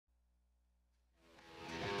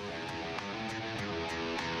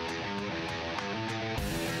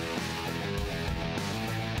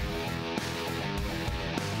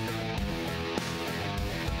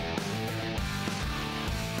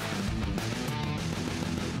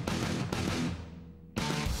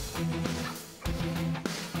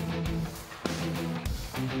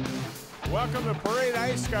Welcome to Parade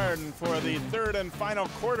Ice Garden for the third and final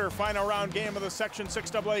quarterfinal round game of the Section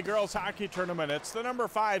 6AA Girls Hockey Tournament. It's the number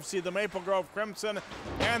 5 seed, the Maple Grove Crimson,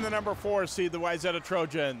 and the number 4 seed, the Wayzata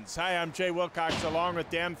Trojans. Hi, I'm Jay Wilcox along with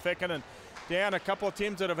Dan Ficken. And Dan, a couple of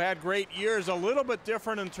teams that have had great years, a little bit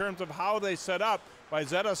different in terms of how they set up.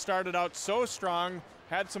 Wayzata started out so strong,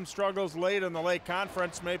 had some struggles late in the Lake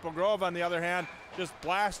Conference. Maple Grove, on the other hand, just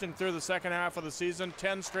blasting through the second half of the season,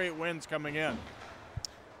 10 straight wins coming in.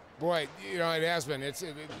 Boy, you know, it has been.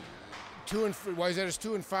 Wayzata's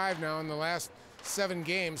 2-5 now in the last 7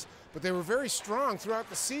 games, but they were very strong throughout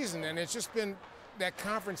the season, and it's just been that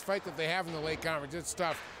conference fight that they have in the Lake Conference. It's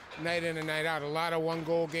tough, night in and night out. A lot of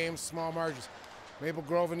one-goal games, small margins. Maple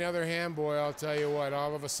Grove, on the other hand, boy, I'll tell you what,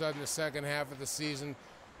 all of a sudden, the second half of the season,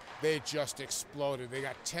 they just exploded. They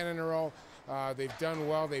got 10 in a row. They've done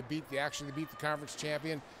well. They actually beat the conference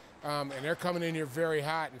champion. And they're coming in here very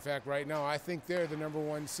hot. In fact, right now, I think they're the number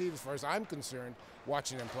 1 seed as far as I'm concerned,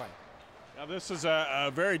 watching them play. Now, this is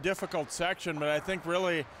a very difficult section, but I think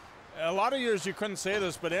really a lot of years you couldn't say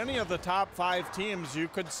this, but any of the top 5 teams you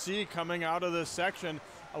could see coming out of this section.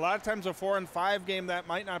 A lot of times a 4 and 5 game, that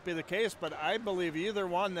might not be the case, but I believe either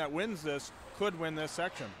one that wins this could win this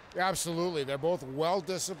section. Absolutely. They're both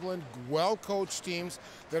well-disciplined, well-coached teams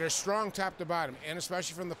that are strong top to bottom, and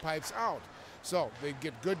especially from the pipes out. So they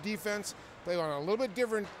get good defense, play on a little bit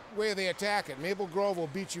different way they attack it. Maple Grove will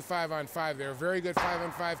beat you 5-on-5. They're a very good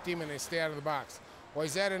 5-on-5 team, and they stay out of the box.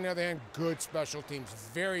 Wayzata, on the other hand, good special teams,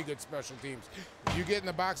 very good special teams. If you get in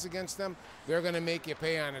the box against them, they're going to make you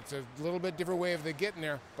pay on it. It's a little bit different way of they getting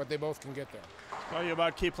there, but they both can get there. Tell you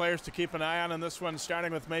about key players to keep an eye on in this one,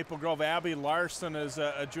 starting with Maple Grove. Abby Larson is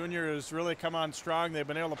a junior who's really come on strong. They've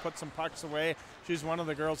been able to put some pucks away. She's one of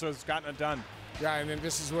the girls who's gotten it done. Yeah, and then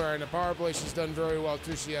this is where in the power play she's done very well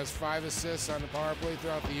too. She has 5 assists on the power play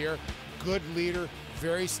throughout the year. Good leader,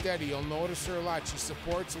 very steady. You'll notice her a lot. She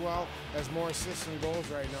supports well, has more assists and goals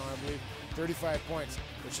right now, I believe, 35 points.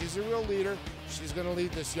 But she's a real leader. She's going to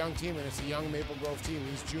lead this young team, and it's a young Maple Grove team.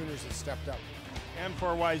 These juniors have stepped up. And for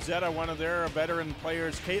Wayzata, one of their veteran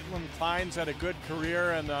players, Caitlin Klein's had a good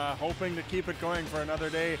career and hoping to keep it going for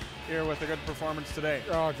another day here with a good performance today.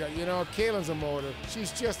 Oh, God. You know, Caitlin's a motor.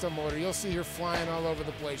 She's just a motor. You'll see her flying all over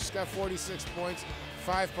the place. She's got 46 points,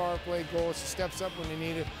 5 power play goals. She steps up when you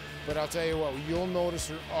need it. But I'll tell you what, you'll notice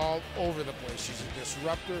her all over the place. She's a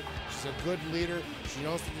disruptor. She's a good leader. She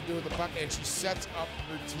knows what to do with the puck, and she sets up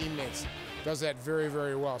her teammates. Does that very,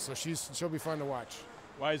 very well. So she'll be fun to watch.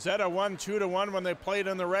 Wayzata won 2-1 when they played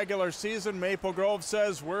in the regular season. Maple Grove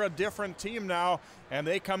says we're a different team now, and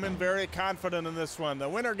they come in very confident in this one. The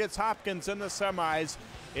winner gets Hopkins in the semis.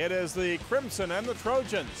 It is the Crimson and the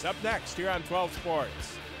Trojans up next here on 12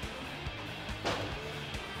 Sports.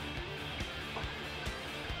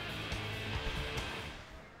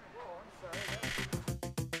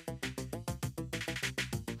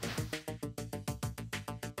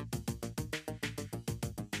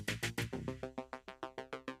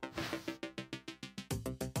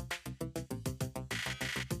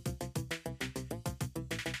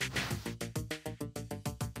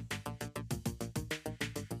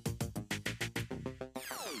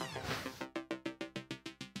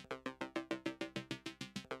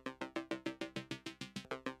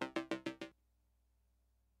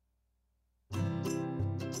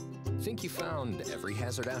 Think you found every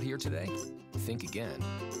hazard out here today? Think again.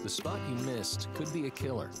 The spot you missed could be a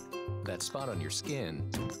killer. That spot on your skin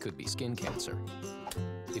could be skin cancer.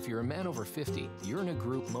 If you're a man over 50, you're in a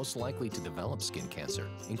group most likely to develop skin cancer,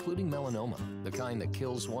 including melanoma, the kind that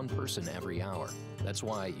kills 1 person every hour. That's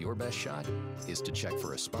why your best shot is to check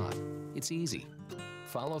for a spot. It's easy.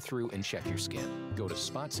 Follow through and check your skin. Go to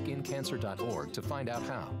spotskincancer.org to find out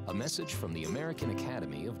how. A message from the American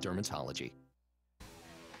Academy of Dermatology.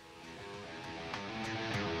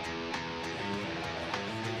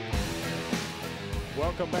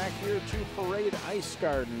 Welcome back here to Parade Ice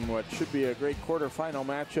Garden, what should be a great quarterfinal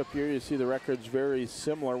matchup here. You see the records very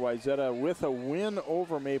similar. Wayzata with a win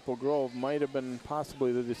over Maple Grove might have been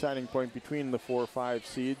possibly the deciding point between the 4 or 5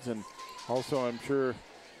 seeds, and also I'm sure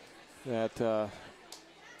that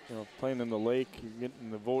you know, playing in the Lake, you're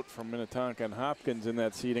getting the vote from Minnetonka and Hopkins in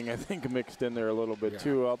that seeding, I think mixed in there a little bit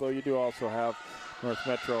too, although you do also have North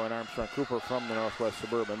Metro and Armstrong Cooper from the Northwest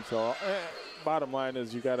Suburban. So bottom line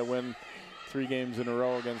is you got to win 3 games in a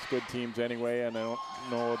row against good teams anyway, and I don't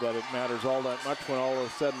know that it matters all that much when all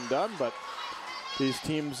is said and done, but these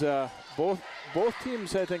teams, both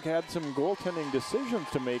teams, I think, had some goaltending decisions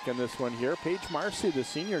to make in this one here. Paige Marcy, the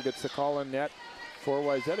senior, gets the call in net for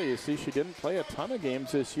Wayzata. You see she didn't play a ton of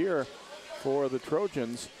games this year for the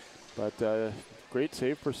Trojans, but great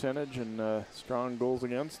save percentage and strong goals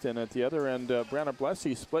against. And at the other end, Brianna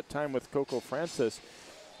Blessy split time with Coco Francis.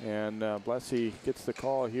 And Blessy gets the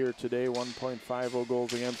call here today, 1.50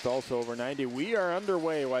 goals against, also over 90. We are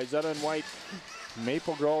underway. Wayzata in white,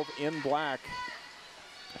 Maple Grove in black.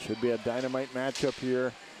 Should be a dynamite matchup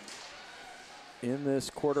here in this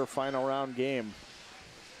quarterfinal round game.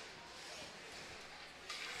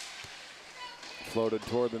 Floated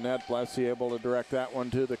toward the net. Blessy able to direct that one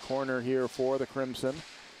to the corner here for the Crimson.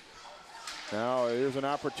 Now here's an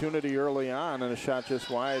opportunity early on, and a shot just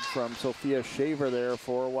wide from Sophia Shaver there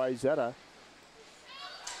for Wayzata.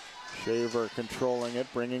 Shaver controlling it,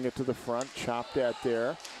 bringing it to the front, chopped at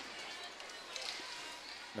there.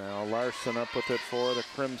 Now Larson up with it for the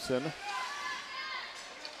Crimson.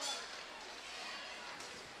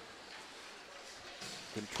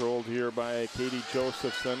 Controlled here by Katie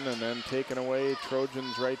Josephson, and then taken away.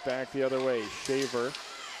 Trojans right back the other way. Shaver.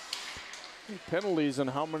 Penalties and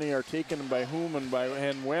how many are taken by whom and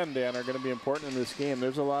when, Dan, are going to be important in this game.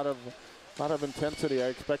 There's a lot of intensity. I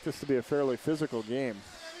expect this to be a fairly physical game.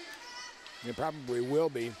 It probably will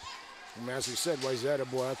be. And as we said,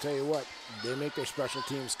 Wayzata, boy, I'll tell you what, they make their special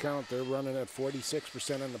teams count. They're running at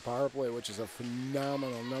 46% on the power play, which is a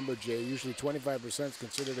phenomenal number, Jay. Usually 25% is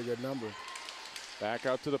considered a good number. Back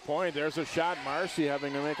out to the point. There's a shot. Marcy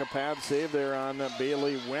having to make a pad save there on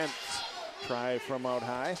Bailey Wentz. Try from out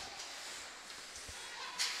high.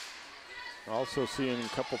 Also seeing a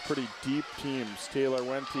couple pretty deep teams. Taylor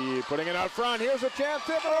Wente putting it out front. Here's a chance.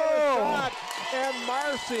 Shot. And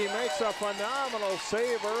Marcy makes a phenomenal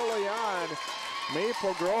save early on.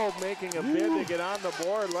 Maple Grove making a bid to get on the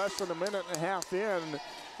board less than a minute and a half in.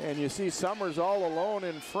 And you see Summers all alone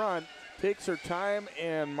in front. Takes her time,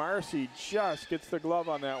 and Marcy just gets the glove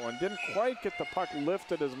on that one. Didn't quite get the puck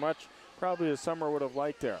lifted as much probably as Summer would have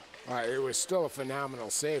liked there. It was still a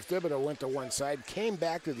phenomenal save. Thibodeau went to one side, came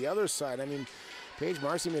back to the other side. I mean, Paige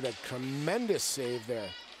Marcy made a tremendous save there.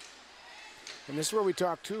 And this is where we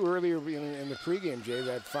talked too earlier in the pregame, Jay,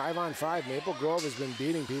 that 5-on-5, Maple Grove has been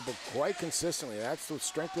beating people quite consistently. That's the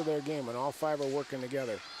strength of their game when all five are working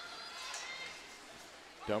together.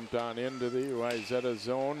 Dumped on into the Wayzata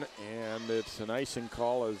zone, and it's an icing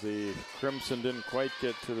call as the Crimson didn't quite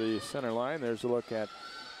get to the center line. There's a look at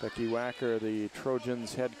Becky Wacker, the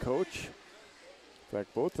Trojans head coach. In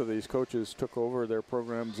fact, both of these coaches took over their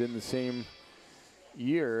programs in the same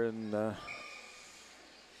year, and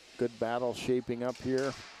good battle shaping up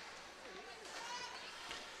here.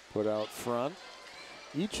 Put out front.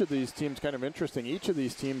 Each of these teams, kind of interesting, each of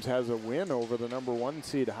these teams has a win over the #1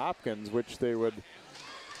 seed Hopkins, which they would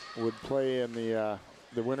play in the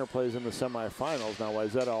winner plays in the semifinals. Now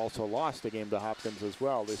Wayzata also lost a game to Hopkins as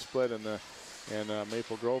well. They split and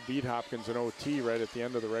Maple Grove beat Hopkins in OT right at the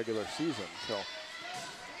end of the regular season. So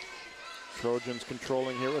Trojans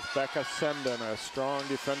controlling here with Becca Senden, a strong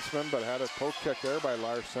defenseman, but had a poke check there by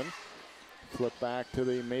Larson. Flip back to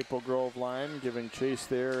the Maple Grove line. Giving chase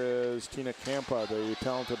there is Tina Campa, the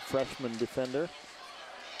talented freshman defender.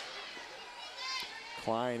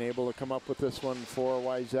 Klein able to come up with this one for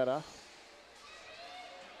Wayzata.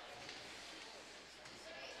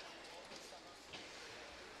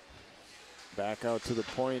 Back out to the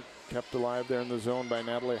point, kept alive there in the zone by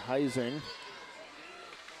Natalie Heising.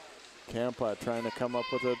 Campa trying to come up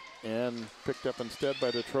with it and picked up instead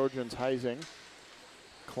by the Trojans. Heising.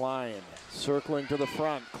 Klein circling to the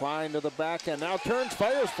front. Klein to the back end. Now turns,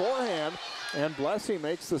 fires forehand, and Blessy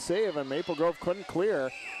makes the save, and Maple Grove couldn't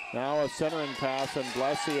clear. Now a centering pass, and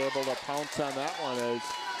Blessy able to pounce on that one as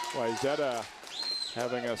Wayzata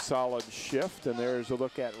having a solid shift. And there's a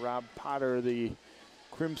look at Rob Potter, the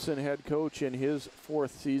Crimson head coach in his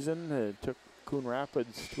 4th season. Took Coon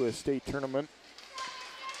Rapids to a state tournament.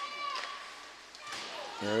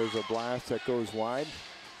 There's a blast that goes wide.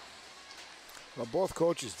 Well, both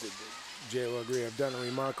coaches, Jay will agree, have done a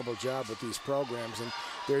remarkable job with these programs, and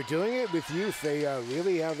they're doing it with youth. They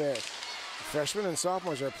really have freshmen and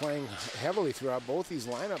sophomores are playing heavily throughout both these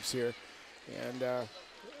lineups here, and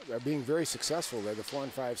are being very successful. They're the 4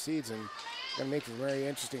 and 5 seeds, and going to make for very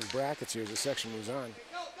interesting brackets here as the section moves on.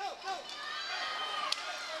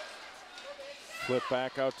 Flip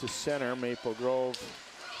back out to center. Maple Grove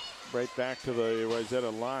right back to the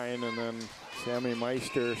Wayzata line, and then Sammy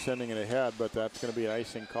Meister sending it ahead, but that's going to be an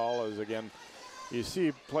icing call as, again, you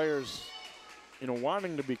see players,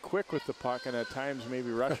 wanting to be quick with the puck and at times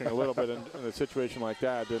maybe rushing a little bit in a situation like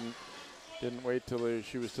that. Didn't wait till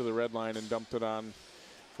she was to the red line and dumped it on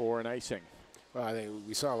for an icing. Well, I think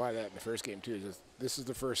we saw a lot of that in the first game, too. This is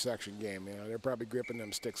the first section game. They're probably gripping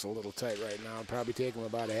them sticks a little tight right now. It'll probably take them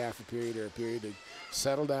about a half a period or a period to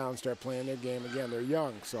settle down, start playing their game again. They're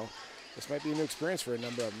young, so this might be a new experience for a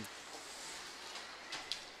number of them.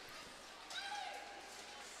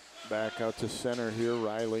 Back out to center here,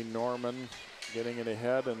 Riley Norman getting it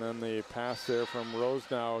ahead, and then the pass there from Rose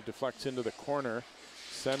now deflects into the corner.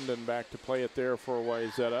 Senden back to play it there for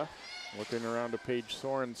Wayzata. Looking around to Paige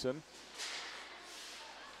Sorensen.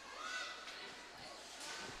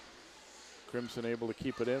 Crimson able to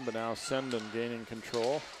keep it in, but now Senden gaining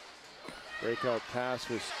control. Breakout pass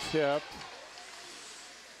was tipped.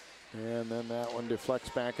 And then that one deflects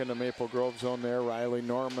back into Maple Grove zone there. Riley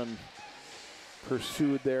Norman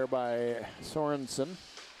pursued there by Sorensen.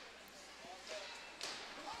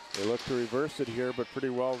 They look to reverse it here, but pretty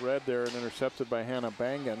well read there and intercepted by Hannah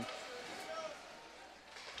Bangan.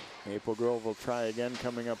 Maple Grove will try again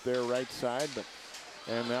coming up their right side,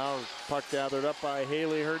 and now puck gathered up by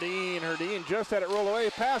Haley Herdeen. Herdeen just had it roll away,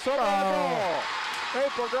 pass over the goal.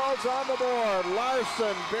 Maple Grove's on the board.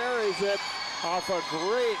 Larson buries it off a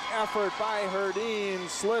great effort by Herdeen.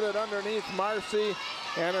 Slid it underneath Marcy,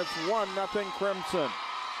 and it's 1-0 Crimson.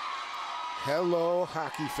 Hello,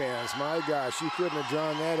 hockey fans. My gosh, you couldn't have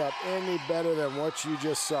drawn that up any better than what you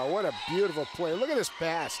just saw. What a beautiful play. Look at this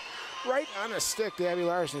pass. Right on the stick to Abby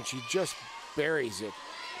Larson. She just buries it.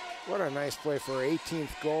 What a nice play for her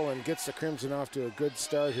 18th goal, and gets the Crimson off to a good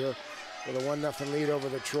start here with a 1-0 lead over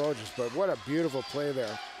the Trojans. But what a beautiful play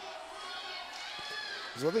there.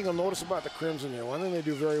 There's one thing you'll notice about the Crimson here. One thing they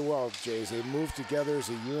do very well, Jay, is they move together as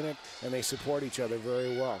a unit, and they support each other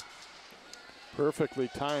very well. Perfectly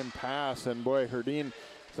timed pass, and boy, Herdeen,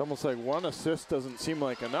 it's almost like one assist doesn't seem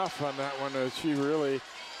like enough on that one, as she really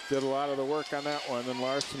did a lot of the work on that one, and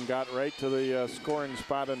Larson got right to the scoring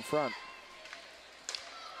spot in front.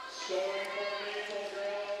 Scoring for Maple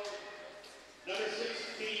Grove, number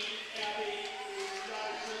 16, Abby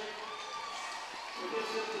Larson. This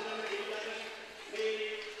is the number 11,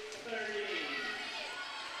 Lee 30.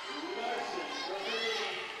 Larson for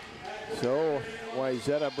 30. So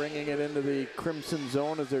Wayzata bringing it into the Crimson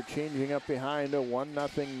zone as they're changing up behind a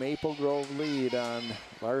 1-0 Maple Grove lead on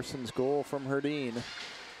Larson's goal from Herdeen.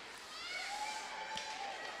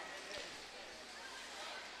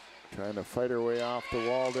 Trying to fight her way off the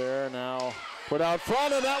wall there. Now put out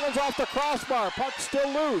front, and that one's off the crossbar. Puck still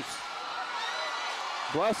loose.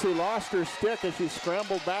 Blessy lost her stick as she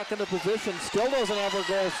scrambled back into position. Still doesn't have her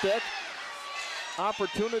goal stick.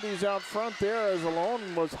 Opportunities out front there as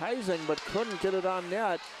alone was Heising, but couldn't get it on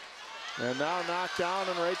net. And now knocked down,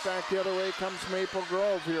 and right back the other way comes Maple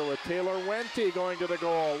Grove here with Taylor Wente going to the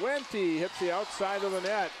goal. Wente hits the outside of the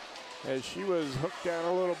net as she was hooked down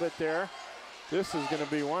a little bit there. This is going to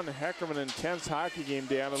be one heck of an intense hockey game,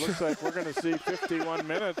 Dan. It looks like we're going to see 51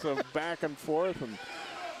 minutes of back and forth. And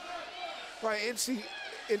well, it's the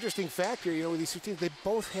interesting factor, you know, with these two teams, they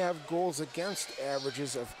both have goals against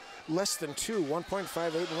averages of less than 2,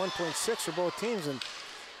 1.58 and 1.6 for both teams, and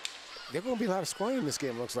there's going to be a lot of scoring in this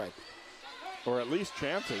game, looks like. Or at least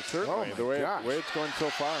chances, certainly. Oh the way it's going so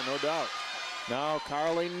far, no doubt. Now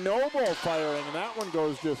Carly Noble firing, and that one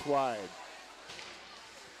goes just wide.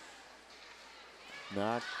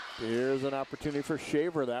 Here's an opportunity for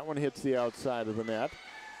Shaver. That one hits the outside of the net.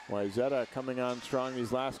 Wayzata coming on strong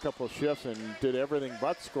these last couple of shifts and did everything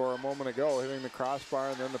but score a moment ago, hitting the crossbar,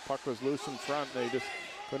 and then the puck was loose in front. They just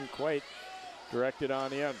couldn't quite direct it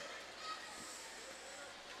on in.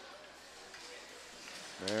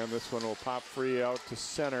 And this one will pop free out to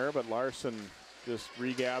center, but Larson just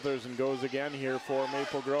regathers and goes again here for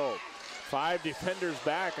Maple Grove. 5 defenders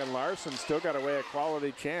back, and Larson still got away a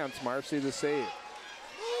quality chance. Marcy the save.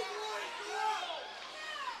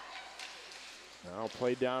 Now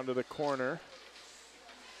played down to the corner.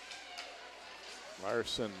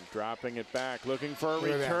 Larson dropping it back, looking for a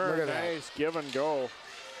return. Nice give and go.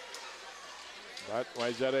 But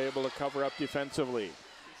Wayzata able to cover up defensively.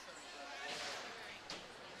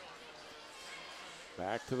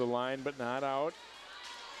 Back to the line, but not out.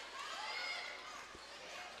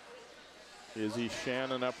 Izzy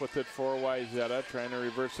Shannon up with it for Wayzata, trying to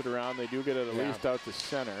reverse it around. They do get it at least out to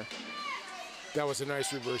center. That was a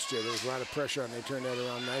nice reverse, Jay. There was a lot of pressure on. They turned that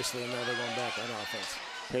around nicely, and now they're going back on offense.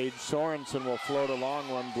 Paige Sorensen will float a long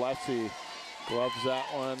one. Blessy gloves that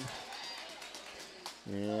one.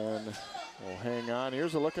 And we'll hang on.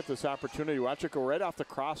 Here's a look at this opportunity. Watch it go right off the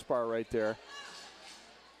crossbar right there.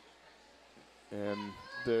 And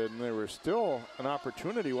then there was still an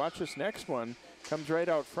opportunity. Watch this next one. Comes right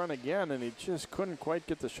out front again, and he just couldn't quite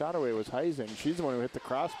get the shot away. It was Heising. She's the one who hit the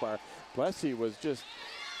crossbar. Blessy was just,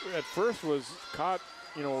 at first was caught,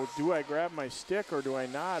 you know, do I grab my stick or do I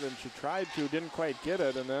not? And she tried to, didn't quite get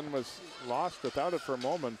it, and then was lost without it for a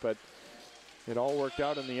moment. But it all worked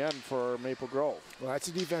out in the end for Maple Grove. Well, that's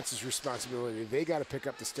the defense's responsibility. They got to pick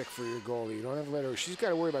up the stick for your goalie. You don't have to let her. She's got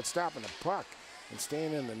to worry about stopping the puck and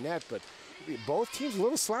staying in the net. But both teams a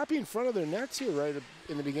little sloppy in front of their nets here right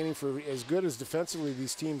in the beginning for as good as defensively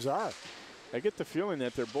these teams are. I get the feeling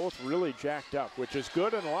that they're both really jacked up, which is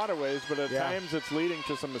good in a lot of ways, but at times it's leading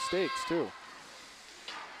to some mistakes too.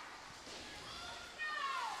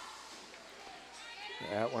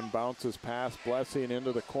 That one bounces past Blessing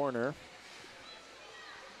into the corner.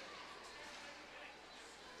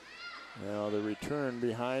 Now the return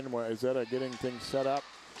behind Wayzata getting things set up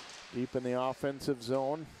deep in the offensive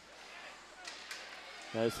zone.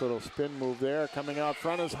 Nice little spin move there. Coming out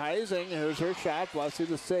front is Heising. Here's her shot. Blessing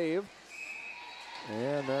the save.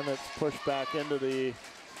 And then it's pushed back into the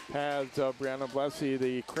paths of Brianna Blessy,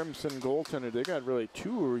 the Crimson goaltender. They got really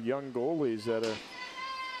two young goalies that are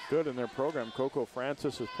good in their program. Coco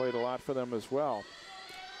Francis has played a lot for them as well.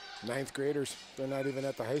 9th graders. They're not even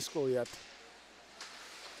at the high school yet.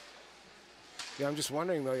 Yeah, I'm just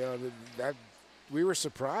wondering though, you know, that we were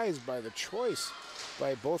surprised by the choice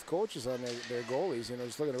by both coaches on their goalies. You know,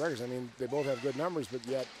 just looking at the records. I mean, they both have good numbers, but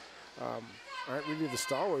yet aren't really the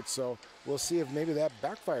stalwarts. So we'll see if maybe that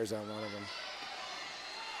backfires on one of them.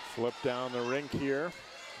 Flip down the rink here.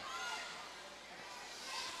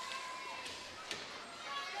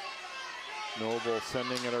 Noble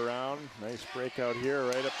sending it around. Nice breakout here,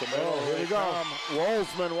 right up the middle. Oh, here we go.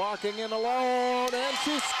 Wolzman walking in alone, and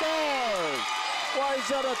she scores!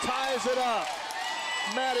 Wayzata ties it up.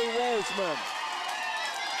 Maddie Wolzman.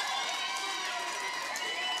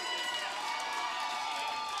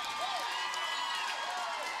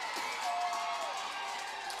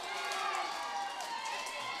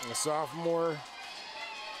 A sophomore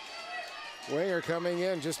winger coming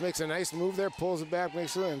in, just makes a nice move there, pulls it back,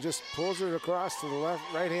 makes it, and just pulls it across to the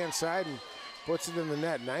right-hand side and puts it in the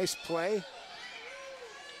net. Nice play.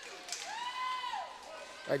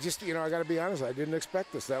 I just, you know, I got to be honest, I didn't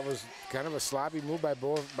expect this. That was kind of a sloppy move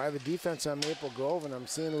by the defense on Maple Grove, and I'm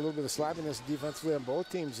seeing a little bit of sloppiness defensively on both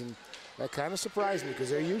teams, and that kind of surprised me because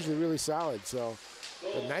they're usually really solid. So,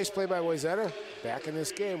 a nice play by Wayzata. Back in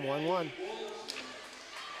this game, 1-1.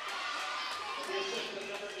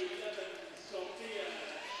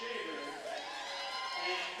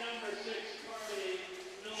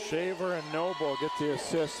 Shaver and Noble get the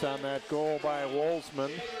assist on that goal by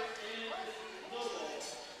Wolzman.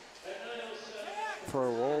 For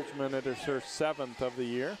Wolzman, it is her 7th of the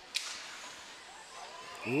year.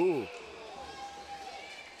 Ooh.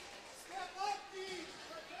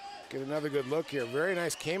 Get another good look here. Very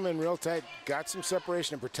nice. Came in real tight, got some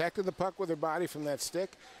separation, and protected the puck with her body from that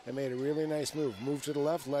stick, and made a really nice move. Moved to the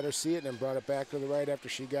left, let her see it, and then brought it back to the right after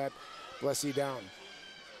she got Blessy down.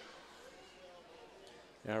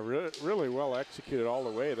 Yeah, really well executed all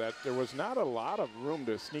the way. That there was not a lot of room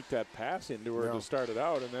to sneak that pass into her to start it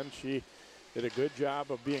out, and then she did a good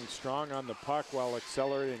job of being strong on the puck while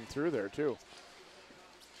accelerating through there too.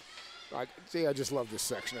 I just love this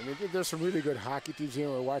section. I mean, there's some really good hockey teams here.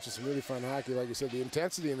 We're watching some really fun hockey. Like you said, the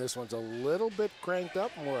intensity in this one's a little bit cranked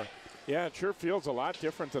up more. Yeah, it sure feels a lot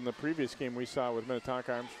different than the previous game we saw with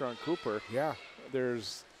Minnetonka Armstrong Cooper. Yeah.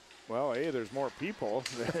 There's, well, there's more people,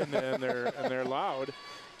 and they're loud.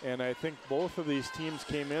 And I think both of these teams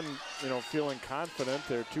came in, you know, feeling confident.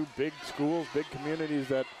 They're two big schools, big communities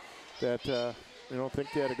that you know, think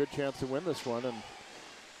they had a good chance to win this one. And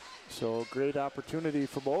so great opportunity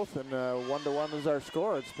for both. And 1-1 is our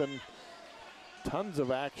score. It's been tons of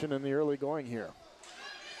action in the early going here.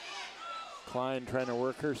 Klein trying to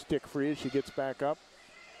work her stick free as she gets back up.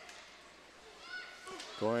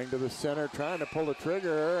 Going to the center, trying to pull the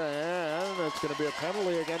trigger, and it's going to be a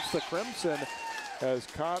penalty against the Crimson. As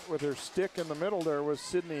caught with her stick in the middle there was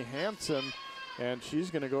Sydney Hansen, and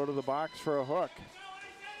she's going to go to the box for a hook.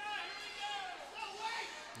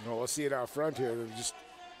 Well, we'll see it out front here. Just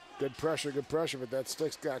good pressure, but that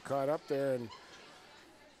stick's got caught up there and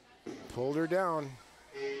pulled her down.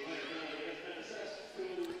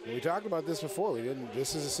 We talked about this before.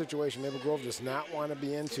 This is a situation Maple Grove does not want to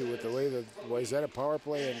be into with the way the Wayzata power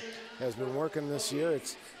play has been working this year.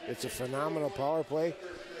 It's a phenomenal power play.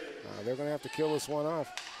 They're going to have to kill this one off.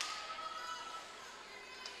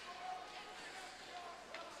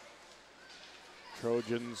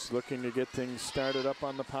 Trojans looking to get things started up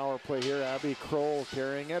on the power play here. Abby Kroll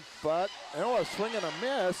carrying it, but a swing and a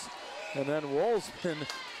miss. And then Wolzman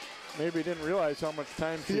maybe didn't realize how much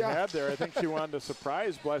time she had there. I think she wanted to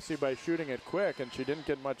surprise Blessy by shooting it quick, and she didn't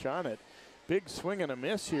get much on it. Big swing and a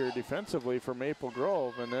miss here defensively for Maple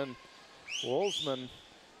Grove, and then Wolzman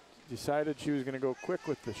decided she was going to go quick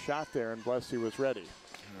with the shot there, and Blessy was ready.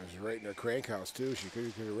 It was right in her crank house, too. She could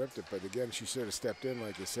have ripped it, but again, she should have stepped in,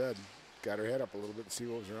 like you said, got her head up a little bit to see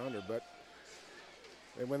what was around her, but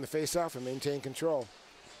they win the face-off and maintain control.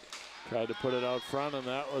 Tried to put it out front, and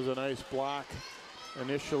that was a nice block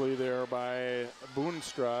initially there by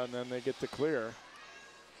Boonstra, and then they get the clear.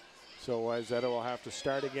 So Wayzata will have to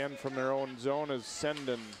start again from their own zone as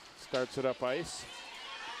Senden starts it up ice.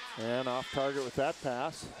 And off target with that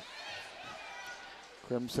pass.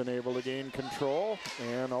 Crimson able to gain control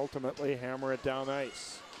and ultimately hammer it down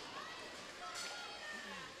ice.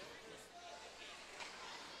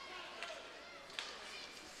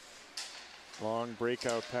 Long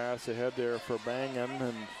breakout pass ahead there for Bangan,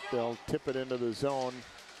 and they'll tip it into the zone.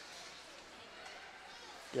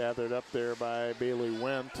 Gathered up there by Bailey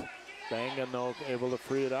Wendt. Bangan, though, able to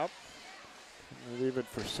free it up. Leave it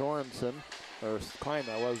for Sorensen, or Klein,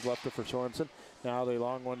 that was left it for Sorensen. Now the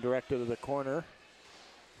long one directed to the corner.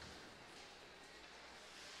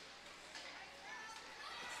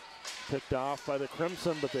 Picked off by the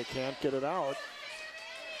Crimson, but they can't get it out.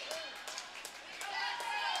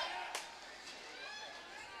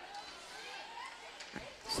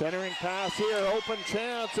 Centering pass here, open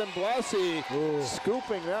chance, and Blessy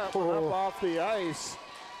scooping that one up off the ice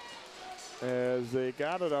as they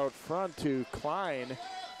got it out front to Klein.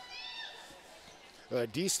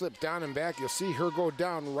 D slipped down and back. You'll see her go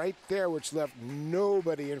down right there, which left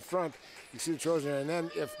nobody in front. You see the Trojan, and then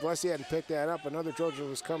if Blessy hadn't picked that up, another Trojan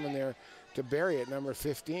was coming there to bury it, number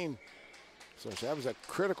 15. So that was a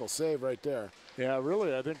critical save right there. Yeah,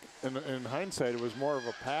 really, I think in hindsight, it was more of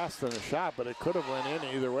a pass than a shot, but it could have went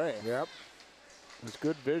in either way. Yep. It was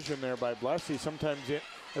good vision there by Blessy. Sometimes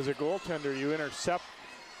as a goaltender, you intercept,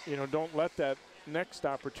 you know, don't let that next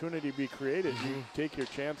opportunity be created. You take your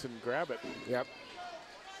chance and grab it. Yep.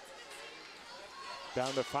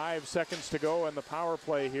 Down to 5 seconds to go in the power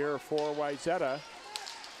play here for Wayzata.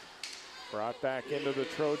 Brought back into the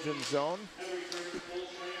Trojan zone.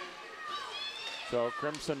 So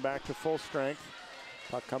Crimson back to full strength.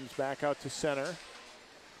 Puck comes back out to center.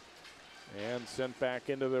 And sent back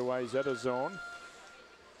into the Wayzata zone.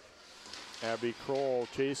 Abby Kroll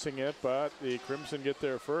chasing it, but the Crimson get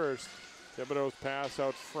there first. Thibodeau's pass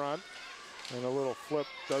out front. And a little flip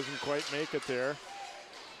doesn't quite make it there.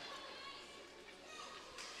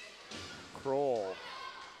 Kroll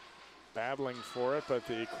battling for it, but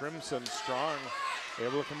the Crimson strong,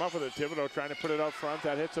 able to come up with it. Thibodeau trying to put it out front.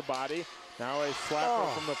 That hits a body. Now a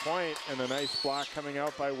slapper from the point, and a nice block coming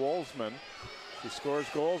out by Wolfsman. He scores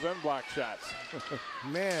goals and block shots.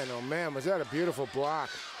 Man, oh man, was that a beautiful block.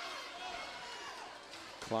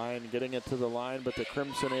 Klein getting it to the line, but the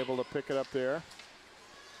Crimson able to pick it up there.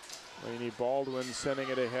 Laney Baldwin sending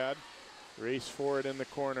it ahead. Race for it in the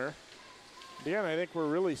corner. Again, I think we're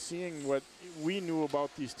really seeing what we knew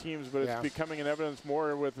about these teams, but it's becoming an evidence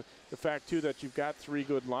more with the fact, too, that you've got 3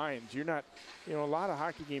 good lines. You're not, you know, a lot of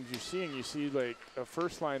hockey games you're seeing, you see like a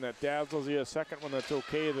first line that dazzles you, a second one that's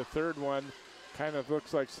okay, the third one kind of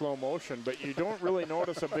looks like slow motion, but you don't really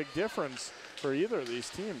notice a big difference for either of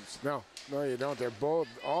these teams. No, no, you don't. They're both,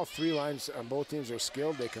 all 3 lines on both teams are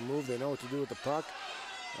skilled. They can move. They know what to do with the puck.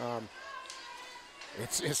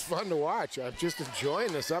 It's fun to watch. I'm just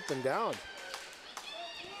enjoying this up and down.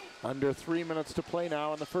 Under 3 minutes to play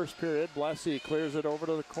now in the first period. Blessy clears it over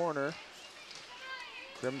to the corner.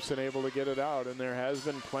 Crimson able to get it out, and there has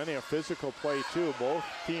been plenty of physical play too. Both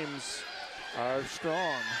teams are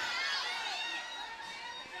strong.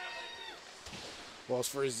 Well,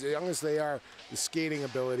 for as young as they are, the skating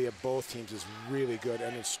ability of both teams is really good,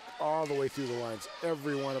 and it's all the way through the lines.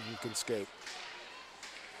 Every one of them can skate.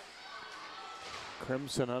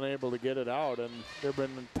 Crimson unable to get it out, and there have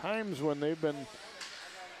been times when they've been,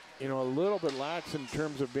 you know, a little bit lax in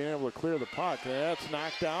terms of being able to clear the puck. That's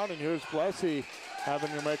knocked down, and here's Blessy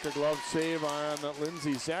having to make a glove save on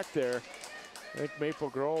Lindsay Zeck there. I think Maple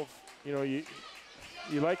Grove, you know, you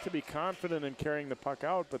like to be confident in carrying the puck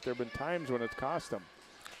out, but there have been times when it's cost them.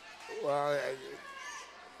 Well,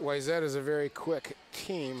 Wayzata is a very quick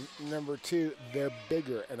team. Number 2, they're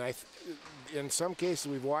bigger, and in some cases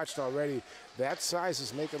we've watched already, that size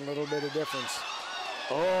is making a little bit of difference.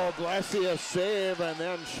 Oh, Blessy a save, and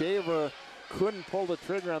then Shaver couldn't pull the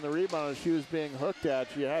trigger on the rebound as she was being hooked at.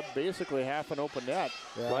 She had basically half an open net.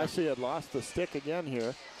 Yeah. Blessy had lost the stick again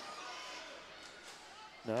here.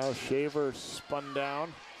 Now Shaver spun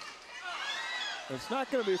down. It's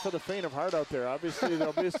not going to be for the faint of heart out there. Obviously,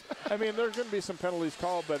 there'll be, I mean, there's going to be some penalties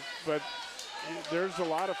called, but there's a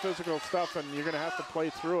lot of physical stuff, and you're going to have to play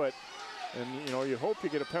through it. And, you know, you hope you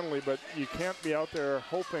get a penalty, but you can't be out there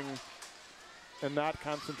hoping and not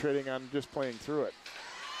concentrating on just playing through it.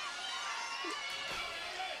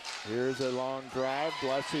 Here's a long drive.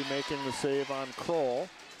 Blessy making the save on Kroll.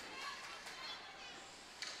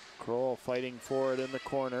 Kroll fighting for it in the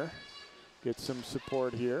corner. Gets some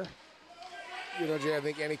support here. You know, Jay, I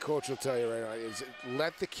think any coach will tell you right now is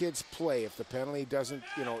let the kids play. If the penalty doesn't,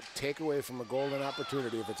 you know, take away from a golden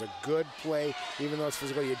opportunity, if it's a good play, even though it's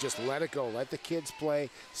physical, you just let it go. Let the kids play,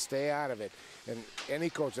 stay out of it. And any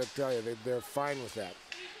coach, I'll tell you, they're fine with that.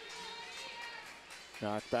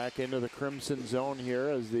 Knocked back into the Crimson zone here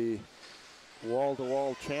as the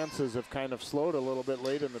wall-to-wall chances have kind of slowed a little bit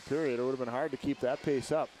late in the period. It would have been hard to keep that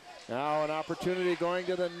pace up. Now an opportunity going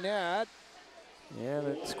to the net. And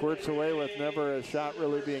it squirts away with never a shot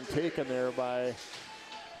really being taken there by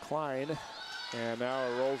Klein. And now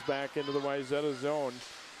it rolls back into the Wayzata zone.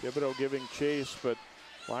 Thibodeau giving chase, but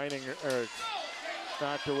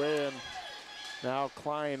knocked away. And now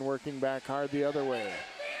Klein working back hard the other way.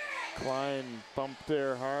 Klein bumped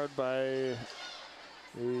there hard by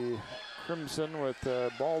the Crimson with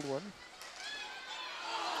Baldwin.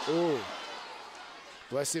 Ooh.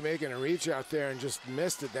 Blessy making a reach out there and just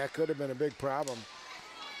missed it. That could have been a big problem.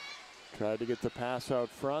 Tried to get the pass out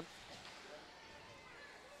front.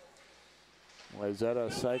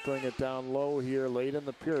 Wayzata cycling it down low here late in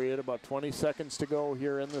the period. About 20 seconds to go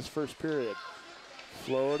here in this first period.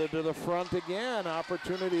 Floated to the front again.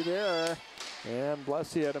 Opportunity there. And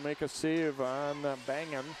Blessy had to make a save on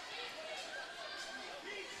Bangan.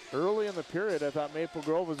 Early in the period, I thought Maple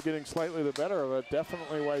Grove was getting slightly the better of it.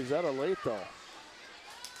 Definitely Wayzata late though.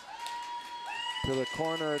 To the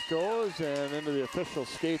corner it goes and into the official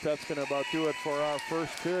skate. That's going to about do it for our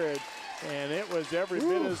first period. And it was every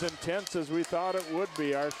bit as intense as we thought it would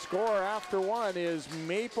be. Our score after one is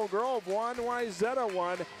Maple Grove 1, Wayzata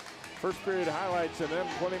 1. First period highlights and then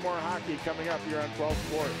plenty more hockey coming up here on 12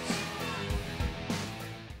 Sports.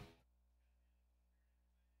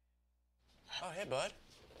 Oh, hey, bud.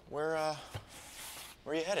 Where are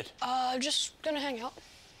you headed? Just gonna hang out.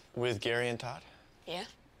 With Gary and Todd? Yeah.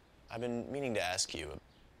 I've been meaning to ask you,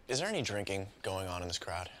 is there any drinking going on in this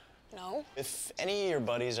crowd? No. If any of your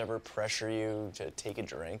buddies ever pressure you to take a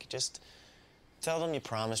drink, just tell them you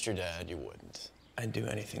promised your dad you wouldn't. I'd do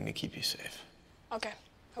anything to keep you safe. Okay,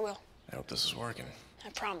 I will. I hope this is working. I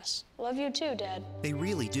promise. Love you too, Dad. They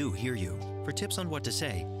really do hear you. For tips on what to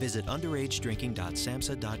say, visit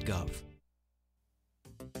underagedrinking.samhsa.gov.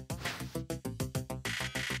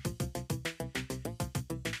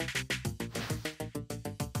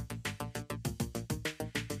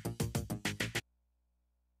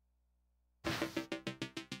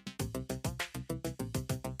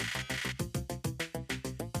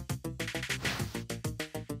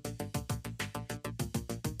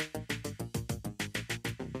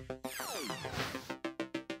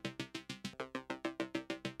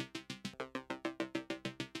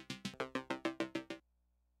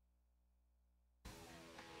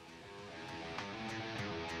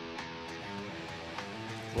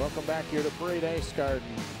 Welcome back here to Parade Ice Garden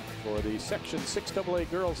for the Section 6AA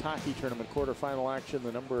Girls Hockey Tournament quarterfinal action.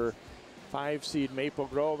 The number 5 seed Maple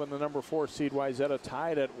Grove and the number 4 seed Wayzata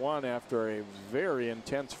tied at 1 after a very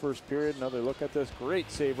intense first period. Another look at this great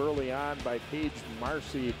save early on by Paige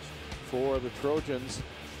Marcy for the Trojans.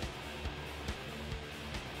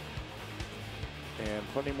 And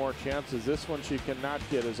plenty more chances. This one she cannot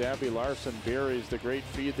get as Abby Larson buries the great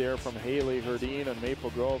feed there from Haley Herdine, and Maple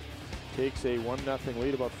Grove takes a 1-0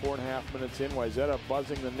 lead about 4.5 minutes in. Wayzata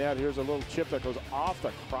buzzing the net. Here's a little chip that goes off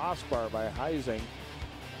the crossbar by Heising.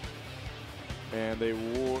 And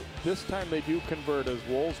this time they do convert as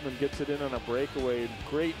Wolzman gets it in on a breakaway.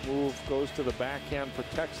 Great move, goes to the backhand,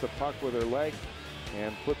 protects the puck with her leg,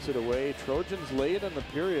 and puts it away. Trojans late in the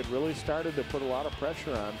period really started to put a lot of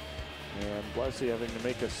pressure on. And Blessy having to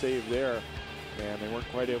make a save there. And they weren't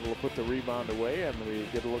quite able to put the rebound away, and we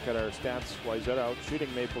get a look at our stats. Wayzata out shooting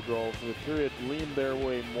Maple Grove. The period leaned their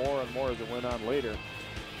way more and more as it went on later,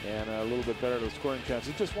 and a little bit better to scoring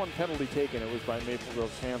chances. Just one penalty taken. It was by Maple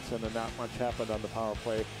Grove's Hansen, and not much happened on the power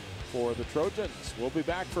play for the Trojans. We'll be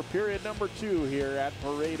back for period number 2 here at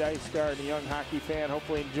Parade Ice Garden. A young hockey fan,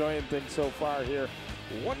 hopefully enjoying things so far here.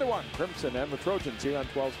 1-1, Crimson and the Trojans here on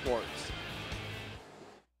 12 Sports.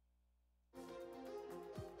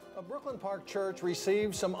 A Brooklyn Park church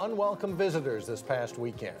received some unwelcome visitors this past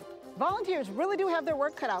weekend. Volunteers really do have their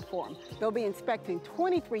work cut out for them. They'll be inspecting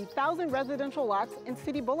 23,000 residential lots and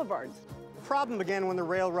city boulevards. The problem began when the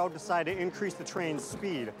railroad decided to increase the train's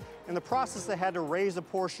speed. In the process, they had to raise a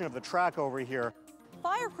portion of the track over here.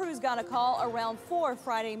 Fire crews got a call around 4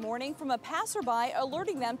 Friday morning from a passerby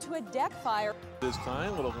alerting them to a deck fire. This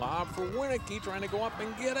time, little lob for Winicky, trying to go up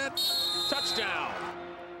and get it. Touchdown!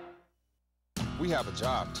 We have a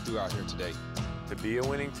job to do out here today. To be a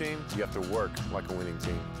winning team, you have to work like a winning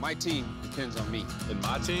team. My team depends on me. And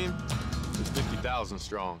my team is 50,000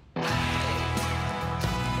 strong. Looks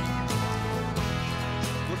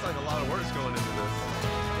like a lot of work's going into this.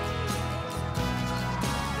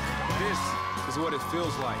 This is what it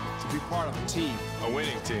feels like to be part of a team. A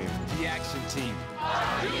winning team. The action team.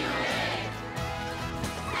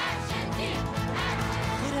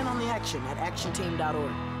 Get in on the action at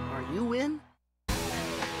actionteam.org. Are you in?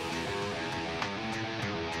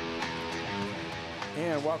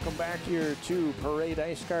 And welcome back here to Parade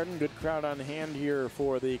Ice Garden. Good crowd on hand here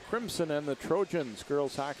for the Crimson and the Trojans.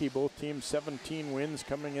 Girls hockey, both teams 17 wins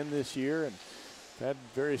coming in this year and had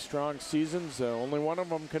very strong seasons. Only one of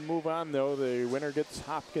them can move on, though. The winner gets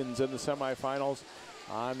Hopkins in the semifinals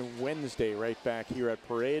on Wednesday, right back here at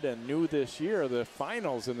Parade. And new this year, the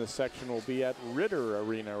finals in this section will be at Ritter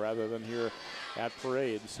Arena rather than here at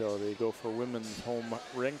Parade. So they go for women's home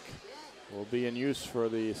rink. Will be in use for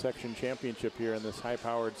the section championship here in this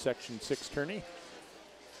high-powered Section 6 tourney.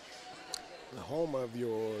 The home of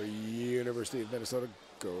your University of Minnesota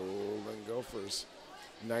Golden Gophers.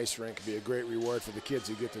 Nice rink. Be a great reward for the kids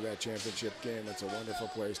who get to that championship game. It's a wonderful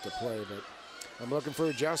place to play. But I'm looking for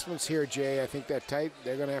adjustments here, Jay. I think they're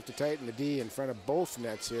going to have to tighten the D in front of both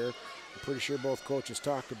nets here. I'm pretty sure both coaches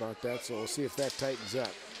talked about that, so we'll see if that tightens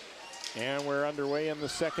up. And we're underway in the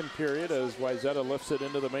second period as Wayzata lifts it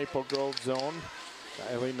into the Maple Grove zone.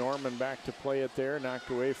 Kylie Norman back to play it there, knocked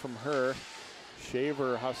away from her.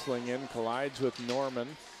 Shaver hustling in, collides with Norman.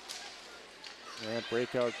 That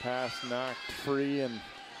breakout pass knocked free, and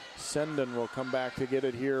Sendon will come back to get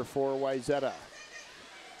it here for Wayzata.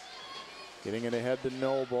 Getting it ahead to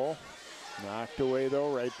Noble. Knocked away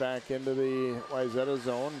though, right back into the Wayzata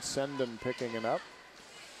zone. Sendon picking it up.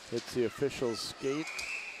 Hits the official's skate.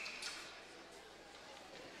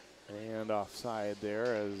 And offside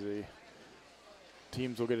there as the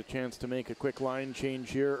teams will get a chance to make a quick line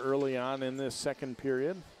change here early on in this second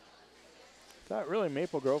period. Thought really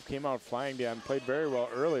Maple Grove came out flying down, played very well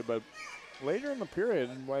early, but later in the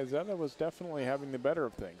period, Wayzata was definitely having the better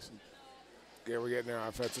of things. Yeah, we're getting their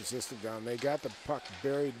offensive system down. They got the puck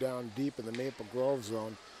buried down deep in the Maple Grove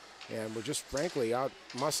zone, and we're just frankly out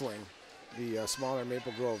muscling the smaller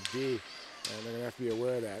Maple Grove D, and they're gonna have to be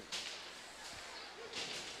aware of that.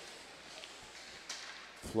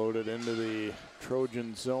 Floated into the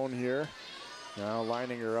Trojan zone here. Now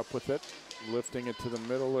lining her up with it, lifting it to the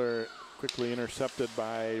middle, or quickly intercepted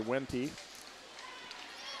by Wente.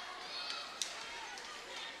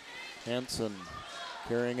 Hansen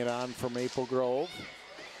carrying it on for Maple Grove.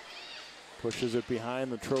 Pushes it behind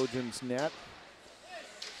the Trojans' net.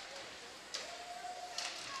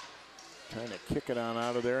 Trying to kick it on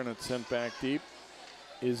out of there, and it's sent back deep.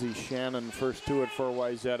 Izzy Shannon first to it for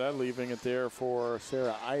Wayzata, leaving it there for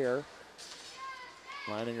Sarah Iyer.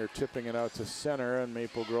 Lining her, tipping it out to center, and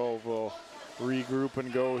Maple Grove will regroup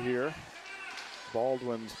and go here.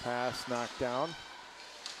 Baldwin's pass knocked down.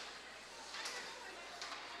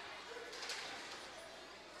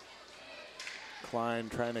 Klein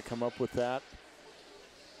trying to come up with that.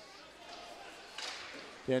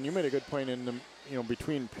 Dan, you made a good point in the,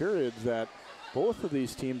 between periods that both of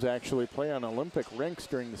these teams actually play on Olympic rinks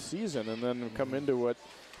during the season and then come into what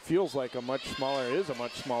feels like a much smaller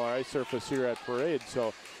ice surface here at Parade.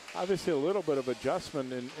 So obviously a little bit of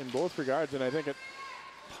adjustment in both regards, and I think it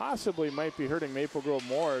possibly might be hurting Maple Grove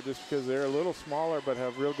more just because they're a little smaller but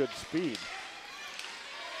have real good speed.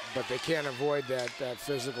 But they can't avoid that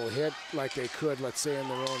physical hit like they could, let's say, in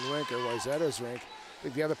their own rink or Wayzata's rink. I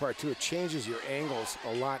think the other part, too, it changes your angles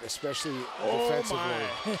a lot, especially defensively.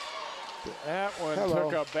 My. That one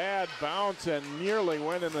took a bad bounce and nearly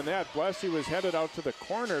went in the net. Blessy was headed out to the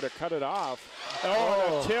corner to cut it off.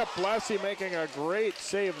 Oh, and a tip. Blessy making a great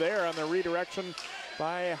save there on the redirection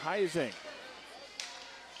by Heising.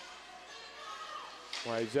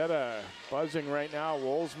 Wayzata buzzing right now.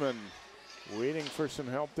 Wolzman waiting for some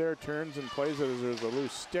help there. Turns and plays it as there's a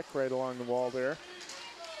loose stick right along the wall there.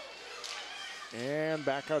 And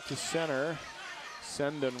back out to center.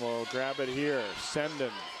 Sendon will grab it here.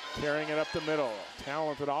 Sendon carrying it up the middle.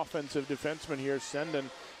 Talented offensive defenseman here.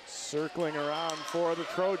 Sendon circling around for the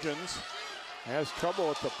Trojans. Has trouble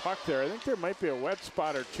with the puck there. I think there might be a wet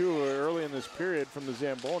spot or two early in this period from the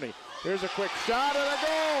Zamboni. Here's a quick shot and a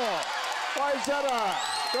goal. Wayzata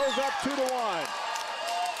goes up 2-1.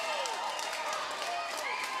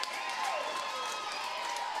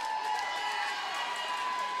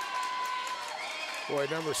 Boy,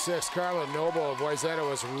 number 6, Carla Noble of Wayzata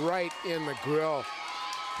was right in the grill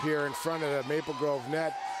here in front of the Maple Grove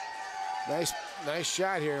net. Nice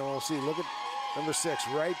shot here, and we'll see. Look at number 6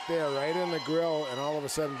 right there, right in the grill, and all of a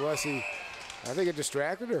sudden Blessy I think it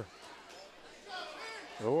distracted her.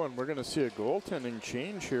 Oh, and we're going to see a goaltending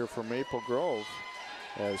change here for Maple Grove,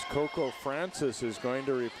 as Coco Francis is going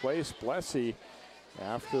to replace Blessy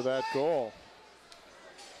after that goal.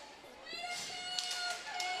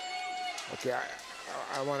 Okay,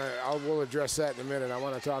 we'll address that in a minute. I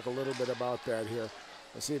want to talk a little bit about that here.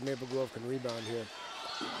 Let's see if Maple Grove can rebound here.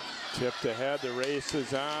 Tipped ahead, the race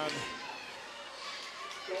is on.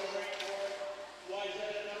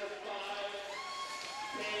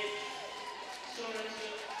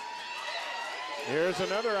 Here's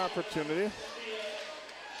another opportunity.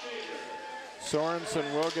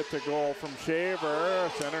 Sorensen will get the goal from Shaver.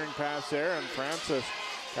 Centering pass there, and Francis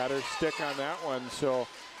got her stick on that one. So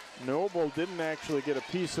Noble didn't actually get a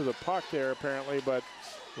piece of the puck there apparently, but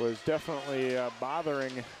was definitely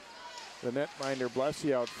bothering the netminder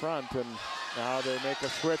Blessy out front. And now they make a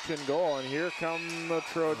switch and goal, and here come the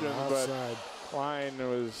Trojans. Outside. But Klein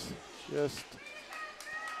was just,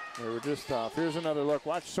 they were just off. Here's another look.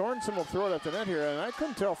 Watch, Sorensen will throw it at the net here, and I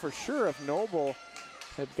couldn't tell for sure if Noble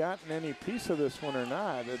had gotten any piece of this one or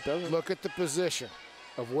not. It doesn't look at the position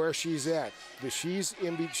of where she's at. She's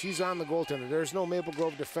on the goaltender. There's no Maple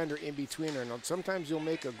Grove defender in between her. Now, sometimes you'll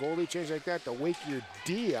make a goalie change like that to wake your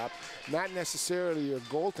D up, not necessarily your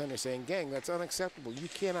goaltender saying, gang, that's unacceptable. You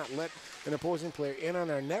cannot let an opposing player in on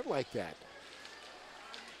our net like that.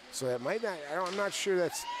 So that might not, I'm not sure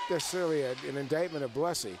that's necessarily an indictment of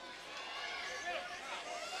Blessy.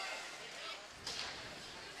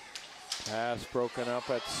 Pass broken up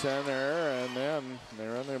at center, and then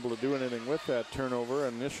they're unable to do anything with that turnover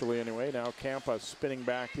initially anyway. Now Campa spinning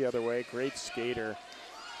back the other way. Great skater.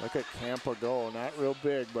 Look at Campa go. Not real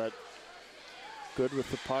big, but good with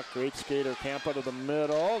the puck. Great skater. Campa to the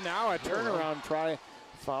middle. Now a turnaround try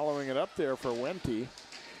following it up there for Wente.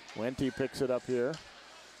 Wente picks it up here.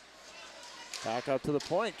 Back out to the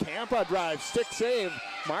point. Campa drives. Stick save.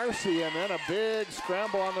 Marcy, and then a big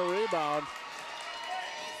scramble on the rebound.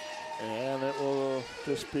 And it will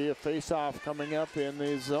just be a face-off coming up in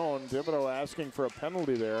the zone. Thibodeau asking for a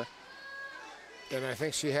penalty there. And I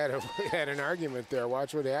think she had an argument there.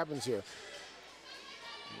 Watch what happens here.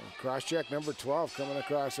 Cross-check number 12 coming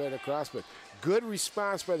across right across. But good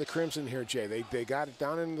response by the Crimson here, Jay. They got it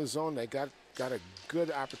down into the zone. They got a good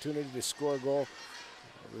opportunity to score a goal.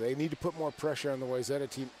 They need to put more pressure on the Wayzata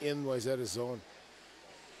team in Wayzata's zone.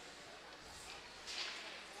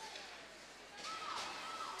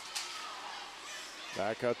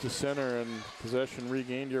 Back out to center, and possession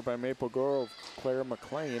regained here by Maple Grove. Claire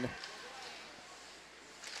McLean.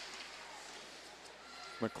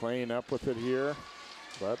 McLean up with it here,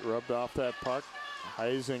 but rubbed off that puck.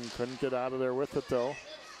 Heising couldn't get out of there with it though.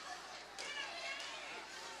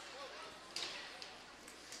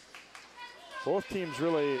 Both teams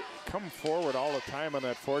really come forward all the time on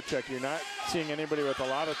that forecheck. You're not seeing anybody with a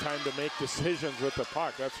lot of time to make decisions with the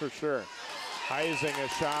puck, that's for sure. Heising a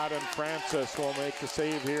shot, and Francis will make the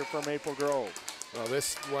save here for Maple Grove. Well,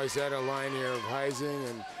 this Wayzata line here of Heising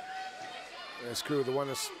and this crew, the one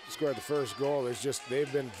that scored the first goal, is just,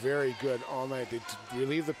 they've been very good all night. They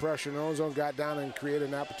relieved the pressure in their own zone, got down and created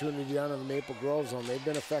an opportunity down in the Maple Grove zone. They've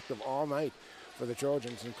been effective all night for the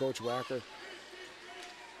Trojans and Coach Wacker.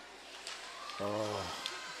 Oh.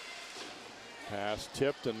 Pass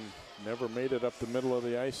tipped and never made it up the middle of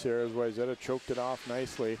the ice there as Wayzata choked it off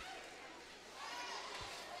nicely.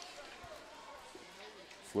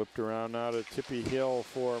 Flipped around now to Tippy Hill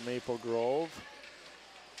for Maple Grove.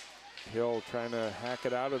 Hill trying to hack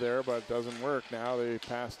it out of there, but it doesn't work. Now they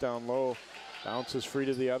pass down low. Bounces free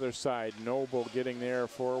to the other side. Noble getting there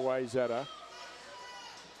for Wayzata.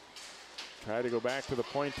 Try to go back to the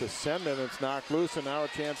point to send it. It's knocked loose, and now a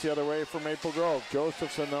chance the other way for Maple Grove.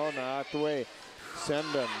 Josephson, though, knocked away.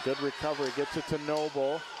 Senden, good recovery, gets it to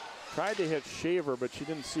Noble. Tried to hit Shaver, but she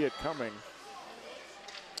didn't see it coming.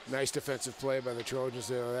 Nice defensive play by the Trojans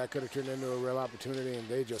there. That could have turned into a real opportunity, and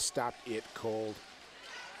they just stopped it cold.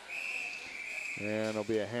 And it'll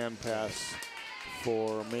be a hand pass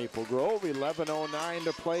for Maple Grove. 11:09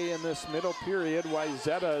 to play in this middle period.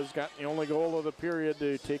 Wayzata has got the only goal of the period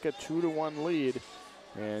to take a 2-1 lead.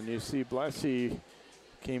 And you see Blessy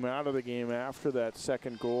came out of the game after that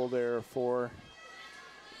second goal there for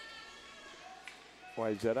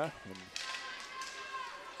Wayzata. And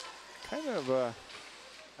kind of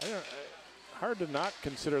hard to not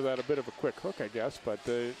consider that a bit of a quick hook, I guess, but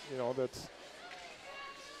you know, that's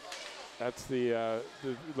the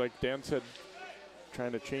like Dan said,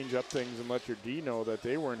 trying to change up things and let your D know that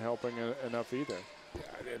they weren't helping enough either. Yeah,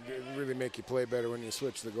 it really make you play better when you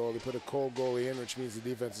switch the goal. They put a cold goalie in, which means the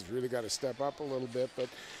defense has really got to step up a little bit, but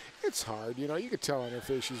it's hard. You know, you could tell on her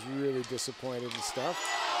face she's really disappointed and stuff.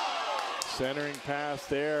 Centering pass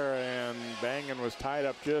there, and Bangan was tied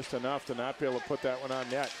up just enough to not be able to put that one on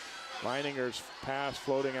net. Leininger's pass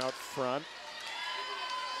floating out front.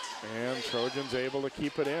 And Trojans able to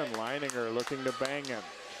keep it in. Leininger looking to Bangan.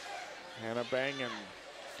 Hannah Bangan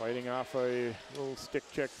fighting off a little stick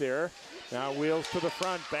check there. Now wheels to the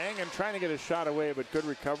front. Bangan trying to get a shot away, but good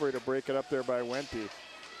recovery to break it up there by Wente.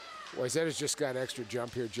 Wayzata's just got extra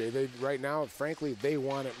jump here, Jay. They, right now, frankly, they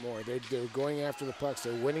want it more. They're going after the pucks.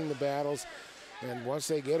 They're winning the battles. And once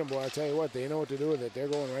they get them, boy, I tell you what, they know what to do with it. They're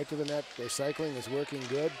going right to the net. Their cycling is working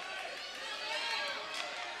good.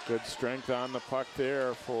 Good strength on the puck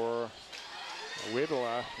there for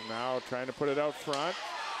Whittla. Now trying to put it out front.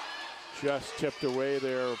 Just tipped away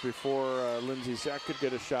there before Lindsay Sack could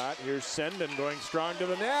get a shot. Here's Senden going strong to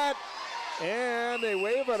the net. And they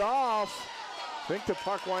wave it off. I think the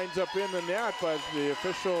puck winds up in the net, but the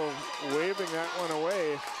official waving that one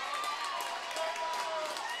away.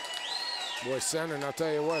 Boy, Senden, I'll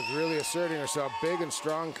tell you what, really asserting herself. Big and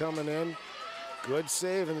strong coming in. Good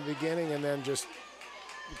save in the beginning, and then just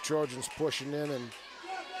the Trojans pushing in and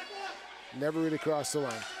never really crossed the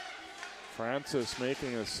line. Francis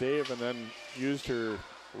making a save and then used her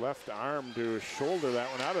left arm to shoulder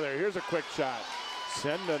that one out of there. Here's a quick shot.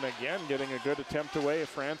 Senden again getting a good attempt away.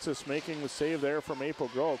 Francis making the save there for Maple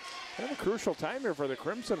Grove. Kind of a crucial time here for the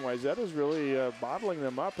Crimson. Wayzata's really bottling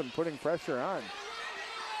them up and putting pressure on.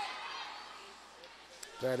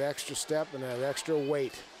 That extra step and that extra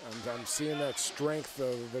weight. I'm seeing that strength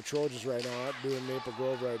of the Trojans right now, outdoing Maple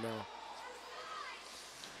Grove right now.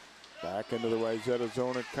 Back into the Wayzata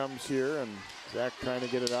zone it comes here, and Zach trying to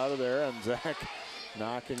get it out of there, and Zach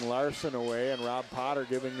knocking Larson away, and Rob Potter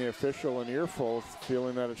giving the official an earful,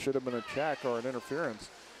 feeling that it should have been a check or an interference.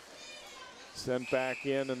 Sent back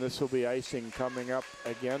in, and this will be icing coming up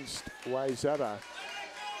against Wayzata.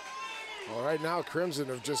 Well, right now, Crimson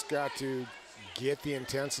have just got to get the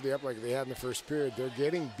intensity up like they had in the first period. They're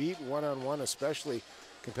getting beat one-on-one, especially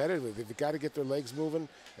competitively. They've got to get their legs moving,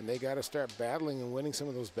 and they got to start battling and winning some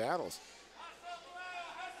of those battles.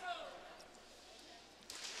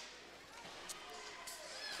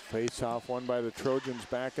 Face off won by the Trojans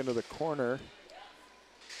back into the corner.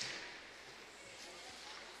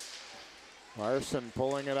 Larson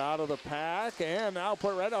pulling it out of the pack, and now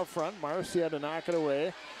put right out front. Marcy had to knock it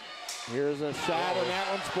away. Here's a shot, and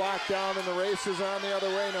that one's blocked down, and the race is on the other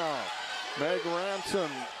way now. Meg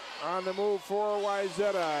Ransom on the move for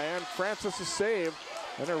Wayzata, and Francis is saved,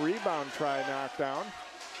 and a rebound try knocked down.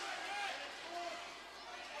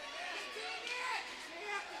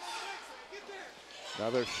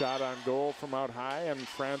 Another shot on goal from out high, and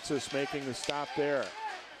Francis making the stop there.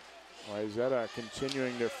 Wayzata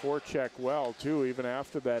continuing to forecheck well, too, even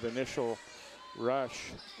after that initial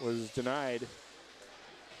rush was denied.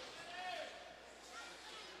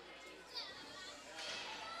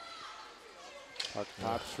 Puck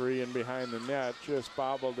pops free in behind the net, just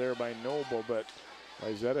bobbled there by Noble, but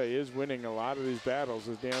Wayzata is winning a lot of these battles,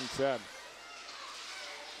 as Dan said.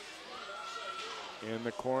 In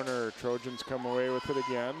the corner, Trojans come away with it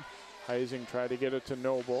again. Heising tried to get it to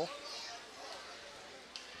Noble.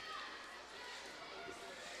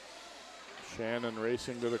 Shannon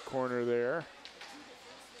racing to the corner there.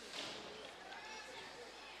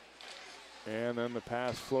 And then the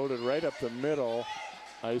pass floated right up the middle.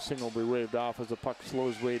 Icing will be waved off as the puck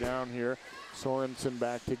slows way down here. Sorensen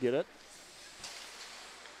back to get it.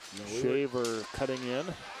 Shaver cutting in.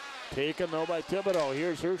 Taken though by Thibodeau.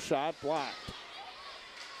 Here's her shot, blocked.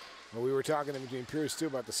 Well, we were talking in between periods too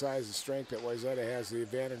about the size and strength that Wayzata has the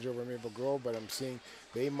advantage over Maple Grove, but I'm seeing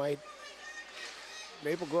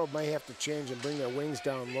Maple Grove might have to change and bring their wings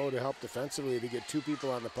down low to help defensively to get two people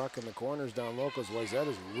on the puck in the corners down low, because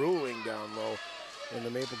Wayzata's ruling down low in the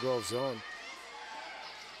Maple Grove zone.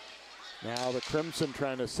 Now the Crimson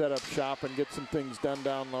trying to set up shop and get some things done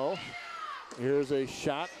down low. Here's a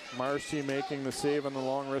shot. Marcy making the save on the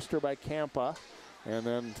long wrister by Campa. And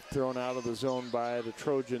then thrown out of the zone by the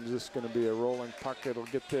Trojans. This is going to be a rolling puck. It'll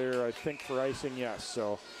get there, I think, for icing, yes.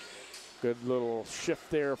 So good little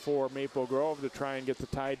shift there for Maple Grove to try and get the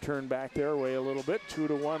tide turned back their way a little bit.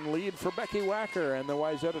 2-1 lead for Becky Wacker and the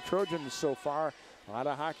Wayzata Trojans so far. A lot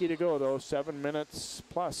of hockey to go, though. 7 minutes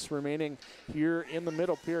plus remaining here in the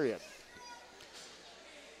middle period.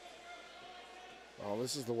 Well,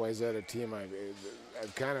 this is the Wayzata team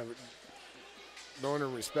I've kind of known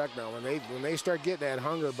and respect now. When they start getting that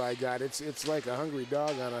hunger, by God, it's like a hungry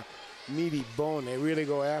dog on a meaty bone. They really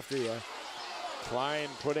go after you. Klein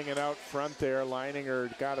putting it out front there.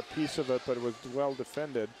 Leininger got a piece of it, but it was well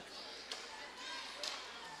defended.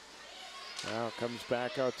 Now it comes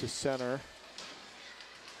back out to center.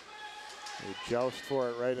 They joust for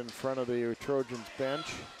it right in front of the Trojans bench.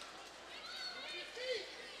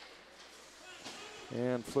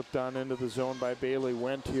 And flipped on into the zone by Bailey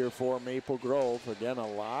Went here for Maple Grove. Again, a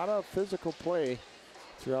lot of physical play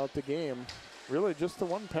throughout the game. Really just the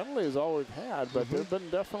one penalty is all we've had, but there's been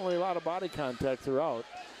definitely a lot of body contact throughout.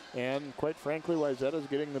 And quite frankly, Wayzata's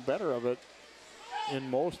getting the better of it in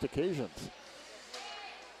most occasions.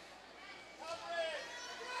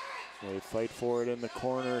 They fight for it in the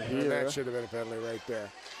corner here. That should have been a penalty right there.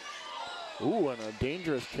 Ooh, and a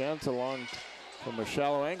dangerous chance along from a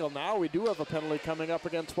shallow angle. Now we do have a penalty coming up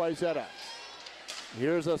against Wayzata.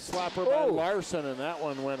 Here's a slapper by Larson, and that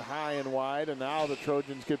one went high and wide, and now the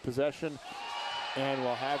Trojans get possession and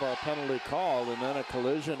we'll have our penalty called, and then a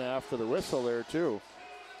collision after the whistle there too.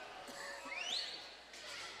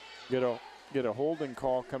 Get a holding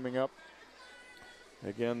call coming up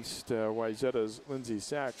against Wayzata's Lindsay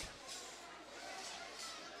Sack.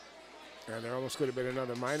 And there almost could have been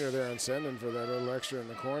another minor there on Sendon for that little extra in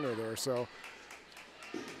the corner there. So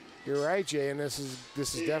you're right, Jay, and this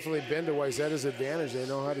has definitely been to Wayzata's advantage. They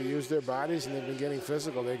know how to use their bodies, and they've been getting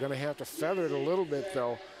physical. They're going to have to feather it a little bit,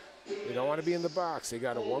 though. They don't want to be in the box. They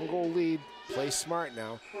got a 1-goal lead. Play smart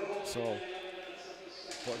now. So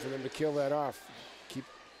important for them to kill that off. Keep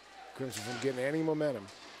Crimson from getting any momentum.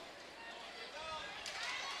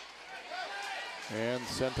 And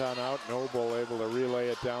sent on out. Noble able to relay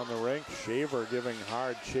it down the rink. Shaver giving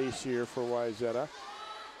hard chase here for Wayzata.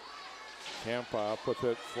 Tampa up with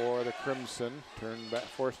it for the Crimson.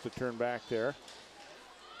 Forced to turn back there.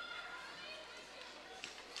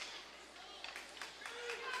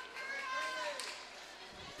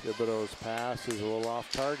 Thibodeau's pass is a little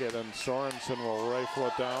off target, and Sorensen will rifle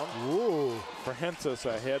it down. Ooh. Francis,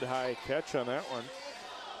 a head-high catch on that one.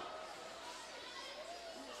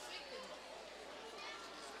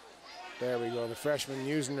 There we go. The freshman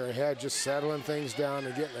using her head, just settling things down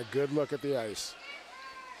and getting a good look at the ice.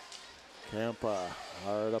 Tampa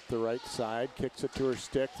hard up the right side, kicks it to her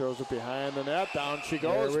stick, throws it behind the net. Down she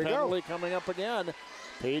goes. Penalty coming up again.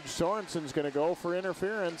 Paige Sorensen's going to go for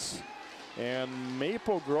interference. And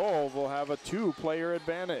Maple Grove will have a 2-player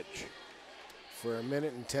advantage. For 1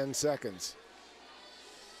 minute and 10 seconds.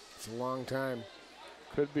 It's a long time.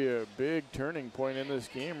 Could be a big turning point in this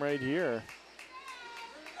game right here.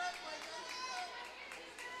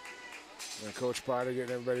 And Coach Potter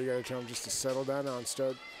getting everybody, you got to tell them just to settle down now and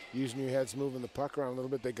start using your heads, moving the puck around a little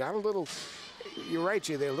bit. They got a little, you're right,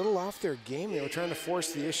 Jay, they're a little off their game. They were trying to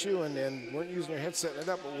force the issue and weren't using their head setting it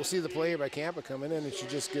up. But we'll see the play by Campa coming in, and she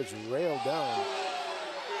just gets railed down.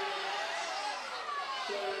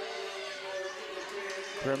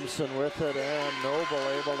 Crimson with it, and Noble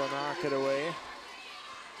able to knock it away.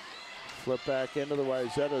 Flip back into the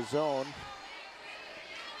Wayzata zone.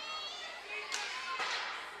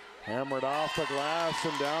 Hammered off the glass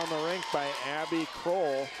and down the rink by Abby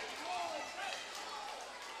Kroll.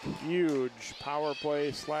 Huge power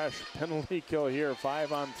play / penalty kill here.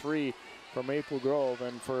 5-on-3 for Maple Grove,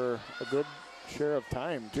 and for a good share of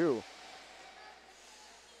time too.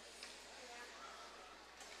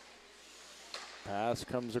 Pass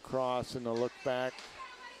comes across in the look back.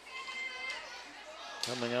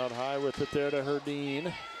 Coming out high with it there to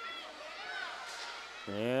Herdeen.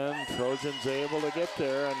 And Trojans able to get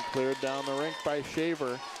there and cleared down the rink by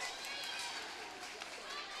Shaver.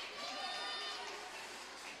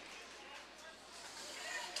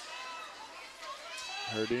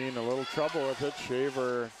 Herdeen a little trouble with it.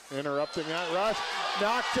 Shaver interrupting that rush.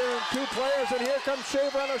 Knocked in 2 players, and here comes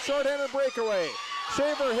Shaver on a shorthanded breakaway.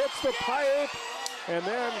 Shaver hits the pipe and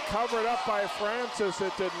then covered up by Francis.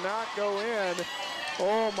 It did not go in.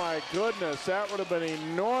 Oh my goodness, that would have been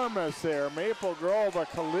enormous there. Maple Grove, a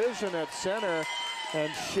collision at center,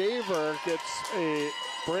 and Shaver gets a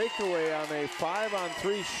breakaway on a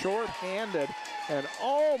 5-on-3 short-handed and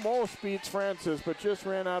almost beats Francis, but just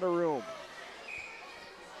ran out of room.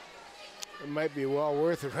 It might be well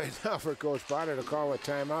worth it right now for Coach Potter to call a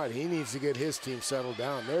timeout. He needs to get his team settled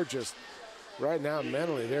down. They're just, right now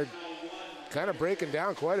mentally, they're kind of breaking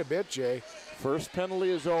down quite a bit, Jay. First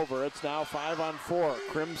penalty is over. It's now 5-on-4.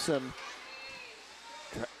 Crimson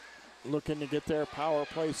looking to get their power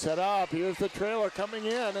play set up. Here's the trailer coming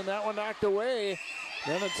in, and that one knocked away.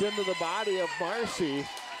 Then it's into the body of Marcy,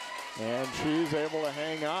 and she's able to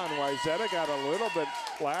hang on. Wayzata got a little bit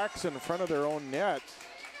lax in front of their own net.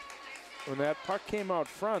 When that puck came out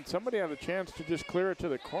front, somebody had a chance to just clear it to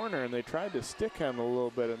the corner, and they tried to stick him a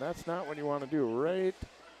little bit, and that's not what you want to do right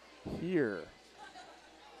here.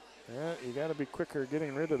 Yeah, you got to be quicker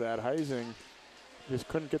getting rid of that. Heising just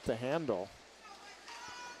couldn't get the handle.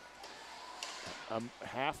 A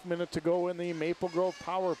half minute to go in the Maple Grove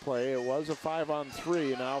power play. It was a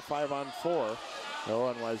 5-on-3, now 5-on-4. Oh,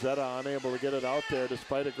 and Wayzata unable to get it out there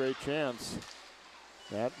despite a great chance.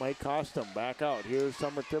 That might cost them. Back out. Here's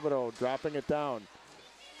Summer Thibodeau dropping it down.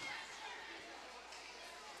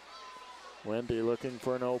 Wendy looking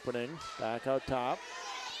for an opening. Back out top.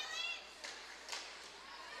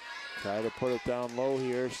 Try to put it down low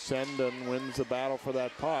here. Sendon wins the battle for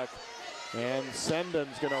that puck. And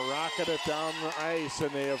Sendon's going to rocket it down the ice,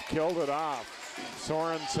 and they have killed it off.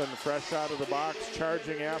 Sorensen fresh out of the box,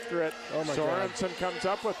 charging after it. Oh my Sorensen God. comes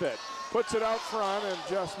up with it. Puts it out front and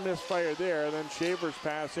just misfired there. Then Shaver's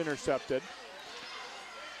pass intercepted.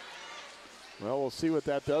 Well, we'll see what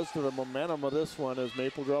that does to the momentum of this one as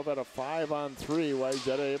Maple Grove had a 5-on-3.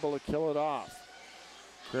 Wayzata able to kill it off.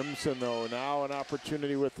 Crimson, though, now an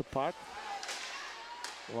opportunity with the puck.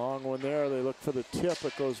 Long one there. They look for the tip.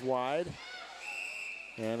 It goes wide.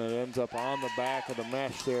 And it ends up on the back of the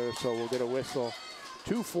mesh there, so we'll get a whistle.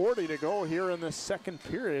 2:40 to go here in this second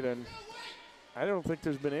period, and I don't think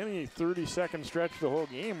there's been any 30-second stretch the whole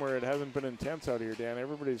game where it hasn't been intense out here, Dan.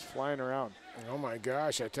 Everybody's flying around. Oh, my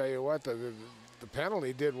gosh. I tell you what, the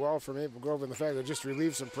penalty did well for Maple Grove in the fact that it just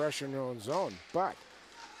relieved some pressure in their own zone. But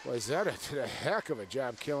Wayzata did a heck of a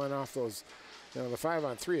job killing off those, the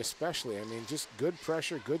 5-on-3 especially. I mean, just good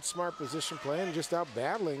pressure, good smart position play, and just out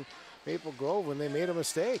battling Maple Grove when they made a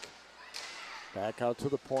mistake. Back out to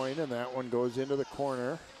the point, and that one goes into the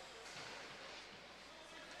corner.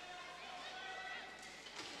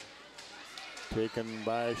 Taken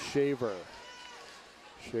by Shaver.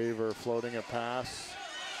 Shaver floating a pass.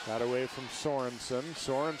 Got away from Sorensen.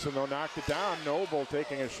 Sorensen, though, knocked it down. Noble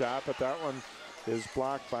taking a shot, but that one is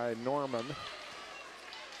blocked by Norman.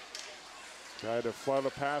 Tried to flood a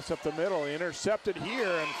pass up the middle. Intercepted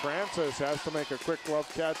here, and Francis has to make a quick glove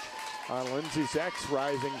catch on Lindsay's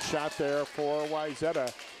rising shot there for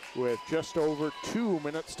Wayzata with just over 2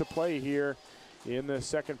 minutes to play here in the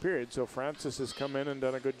second period. So Francis has come in and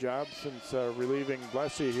done a good job since relieving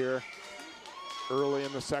Blessy here early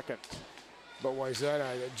in the second. But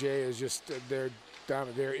Wayzata, Jay, is just, they're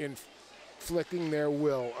inflicting their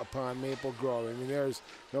will upon Maple Grove. I mean, there's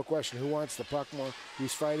no question who wants the puck more,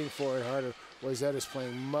 who's fighting for it harder. Wayzata is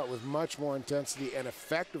playing with much more intensity and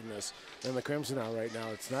effectiveness than the Crimson are right now.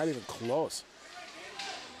 It's not even close.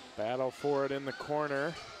 Battle for it in the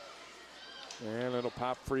corner. And it'll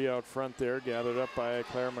pop free out front there, gathered up by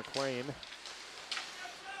Claire McLean.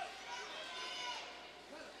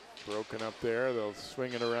 Broken up there, they'll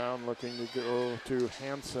swing it around, looking to go to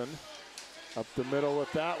Hansen. Up the middle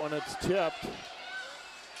with that one, it's tipped.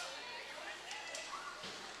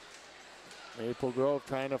 Maple Grove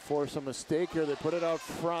trying to force a mistake here. They put it out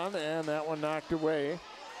front, and that one knocked away.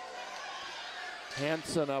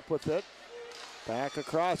 Hansen up with it. Back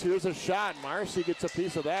across, here's a shot. Marcy gets a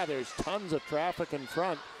piece of that. There's tons of traffic in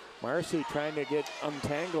front. Marcy trying to get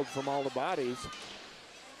untangled from all the bodies.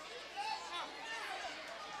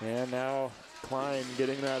 And now Klein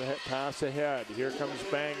getting that pass ahead. Here comes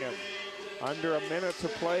Bangham. Under a minute to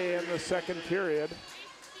play in the second period.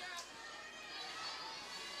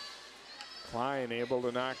 Klein able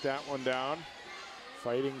to knock that one down.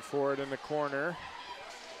 Fighting for it in the corner.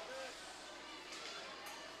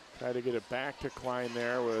 Try to get it back to Klein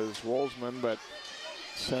there was Wolzman, but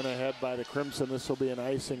sent ahead by the Crimson. This will be an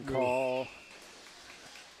icing call.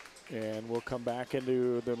 And we'll come back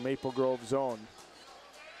into the Maple Grove zone.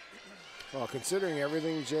 Well, considering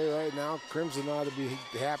everything, Jay, right now, Crimson ought to be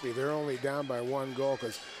happy. They're only down by 1 goal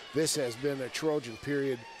because this has been a Trojan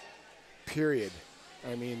period.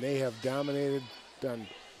 I mean, they have dominated, done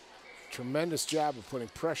a tremendous job of putting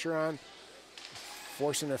pressure on,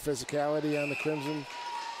 forcing their physicality on the Crimson,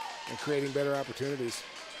 and creating better opportunities.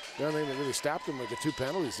 The only thing that really stopped them were the 2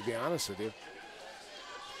 penalties, to be honest with you.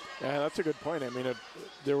 Yeah, that's a good point. I mean,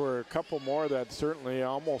 there were a couple more that certainly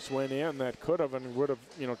almost went in that could have and would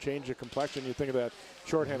have, changed the complexion. You think of that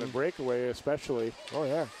shorthanded breakaway especially. Oh,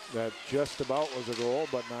 yeah. That just about was a goal,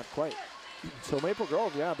 but not quite. So Maple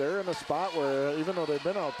Grove, yeah, they're in a spot where even though they've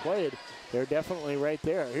been outplayed, they're definitely right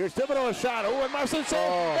there. Here's Thibodeau, a shot. Oh, and Marcy saved,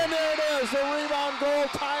 and there it is. The rebound goal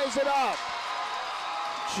ties it up.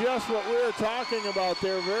 Just what we were talking about.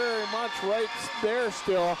 They're very much right there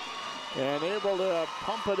still. And able to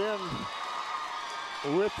pump it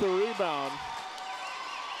in with the rebound.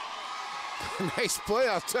 Nice play,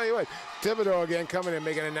 I'll tell you what. Thibodeau again coming in,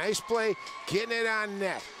 making a nice play, getting it on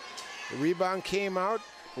net. The rebound came out.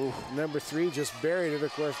 Ooh, number 3 just buried it.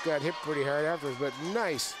 Of course, got hit pretty hard afterwards, but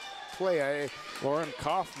nice play. Lauren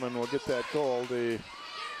Kaufman will get that goal.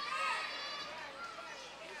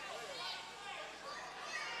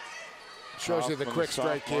 Shows you the quick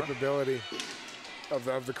strike capability.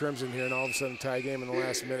 of the Crimson here, and all of a sudden tie game in the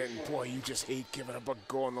last minute. And boy, you just hate giving up a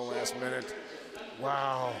goal in the last minute.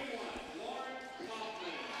 Wow.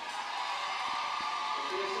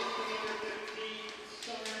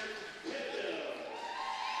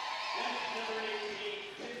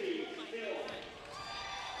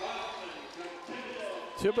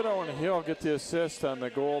 Thibodeau and Hill get the assist on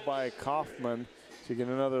the goal by Kaufman. So you get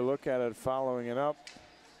another look at it following it up.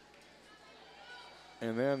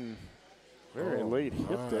 And then very late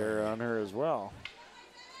hit there on her as well.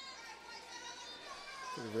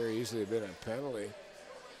 Could have very easily been a penalty.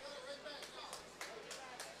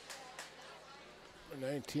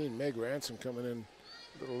 19, Meg Ransom coming in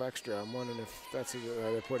a little extra. I'm wondering if that's are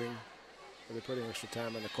they putting extra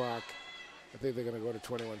time on the clock. I think they're going to go to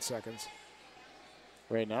 21 seconds.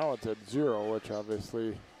 Right now it's at 0, which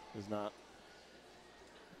obviously is not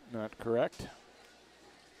correct.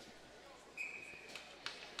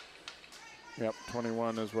 Yep,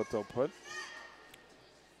 21 is what they'll put.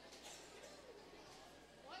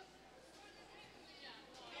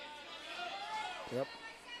 Yep.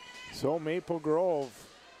 So Maple Grove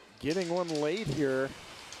getting one late here,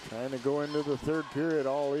 trying to go into the third period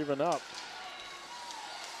all even up.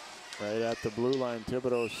 Right at the blue line,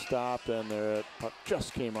 Thibodeau stopped, and their puck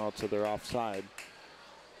just came out, so they're offside.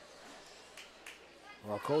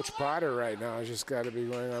 Well, Coach Potter right now has just got to be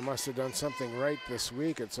going, I must have done something right this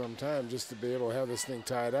week at some time just to be able to have this thing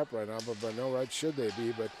tied up right now, but no right should they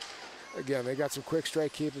be. But again, they got some quick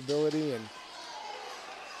strike capability, and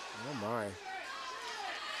oh my.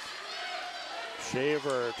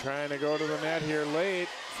 Shaver trying to go to the net here late.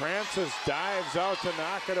 Francis dives out to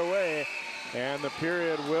knock it away, and the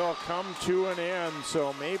period will come to an end.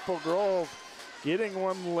 So Maple Grove getting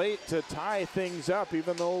one late to tie things up,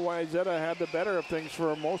 even though Wayzata had the better of things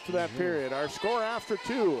for most of that period. Our score after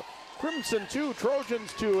 2, Crimson 2,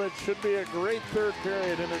 Trojans 2. It should be a great third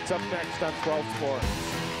period, and it's up next on 12 Sports.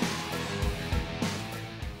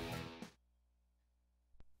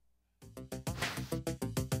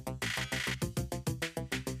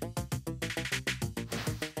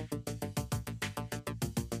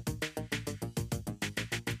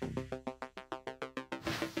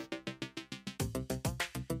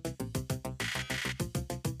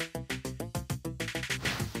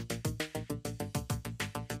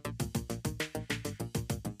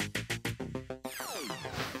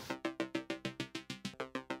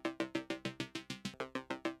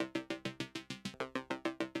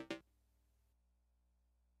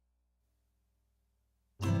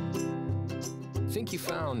 Think you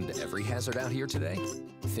found every hazard out here today?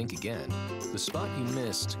 Think again. The spot you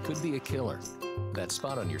missed could be a killer. That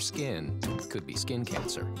spot on your skin could be skin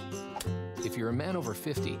cancer. If you're a man over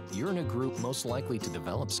 50, you're in a group most likely to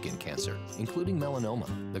develop skin cancer, including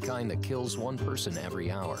melanoma, the kind that kills one person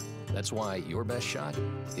every hour. That's why your best shot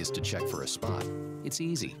is to check for a spot. It's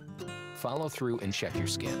easy. Follow through and check your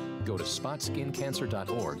skin. Go to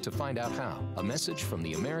spotskincancer.org to find out how. A message from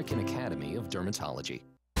the American Academy of Dermatology.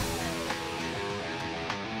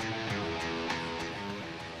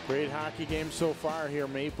 Great hockey game so far here.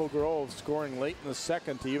 Maple Grove scoring late in the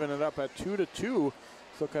second to even it up at 2-2.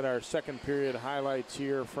 Let's look at our second period highlights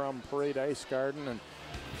here from Parade Ice Garden, and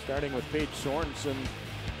starting with Paige Sorensen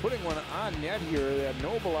putting one on net here. They had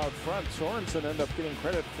Noble out front. Sorensen ended up getting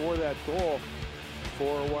credit for that goal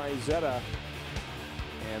for Wayzata,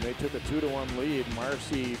 and they took a 2-1 lead.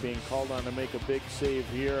 Marcy being called on to make a big save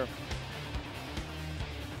here.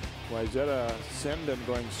 Wayzata Senden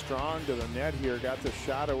going strong to the net here, got the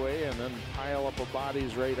shot away, and then pile up of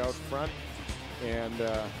bodies right out front. And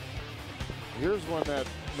here's one that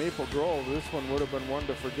Maple Grove, this one would have been one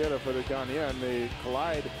to forget if it had gone in. They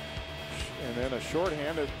collide, and then a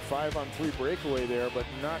shorthanded 5-on-3 breakaway there, but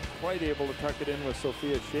not quite able to tuck it in with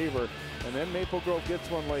Sophia Shaver. And then Maple Grove gets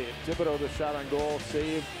one late. Thibodeau the shot on goal,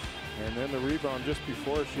 save, and then the rebound just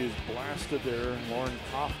before she's blasted there. Lauren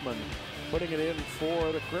Kaufman putting it in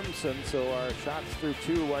for the Crimson. So our shots through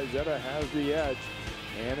 2, Wayzata has the edge.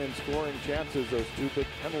 And in scoring chances, those 2 big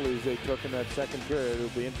penalties they took in that second period. It'll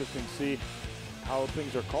be interesting to see how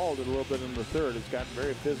things are called a little bit in the third. It's gotten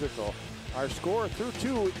very physical. Our score through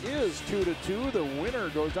 2 is 2-2. The winner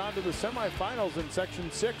goes on to the semifinals in Section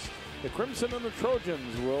 6. The Crimson and the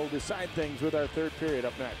Trojans will decide things with our third period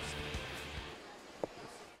up next.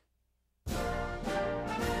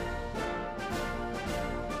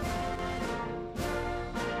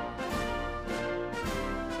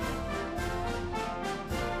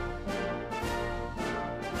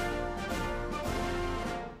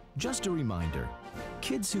 Just a reminder,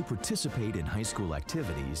 kids who participate in high school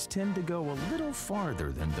activities tend to go a little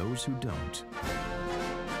farther than those who don't.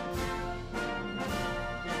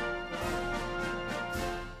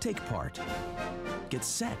 Take part. Get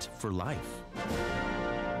set for life.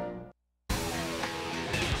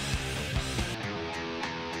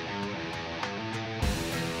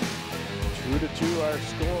 2-2 our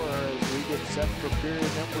score as we get set for period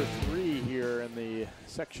number 3 here in the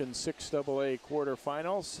Section 6AA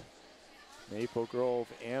quarterfinals. Maple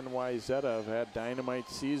Grove and Wayzata have had dynamite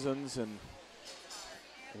seasons, and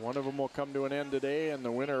one of them will come to an end today, and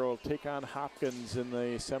the winner will take on Hopkins in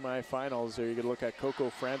the semifinals. There you can look at Coco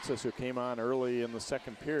Francis, who came on early in the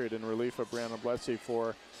second period in relief of Brandon Blessy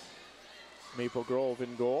for Maple Grove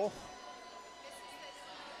in goal.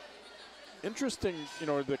 Interesting, you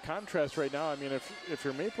know, the contrast right now. I mean, if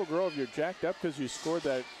you're Maple Grove, you're jacked up because you scored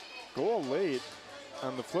that goal late.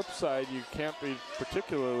 On the flip side, you can't be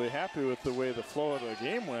particularly happy with the way the flow of the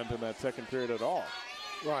game went in that second period at all.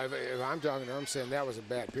 Well, if I'm talking to him, I'm saying that was a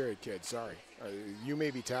bad period, kid. Sorry. You may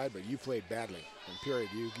be tied, but you played badly. And period.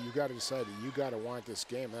 You got to decide that you got to want this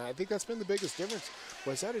game. And I think that's been the biggest difference.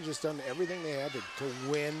 Wayzata just done everything they had to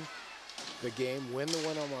win the game, win the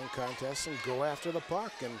one-on-one contest, and go after the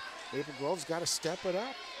puck. And Maple Grove's got to step it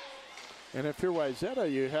up. And if you're Wayzata,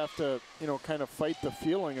 you have to, you know, kind of fight the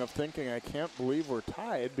feeling of thinking, I can't believe we're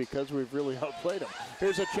tied because we've really outplayed them.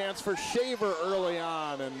 Here's a chance for Shaver early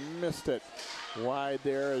on and missed it wide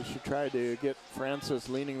there as she tried to get Francis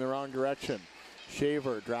leaning the wrong direction.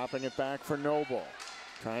 Shaver dropping it back for Noble.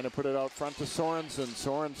 Trying to put it out front to Sorensen.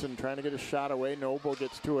 Sorensen trying to get a shot away. Noble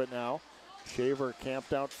gets to it now. Shaver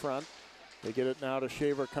camped out front. They get it now to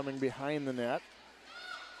Shaver coming behind the net.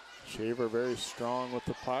 Shaver very strong with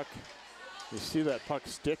the puck. You see that puck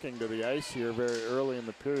sticking to the ice here very early in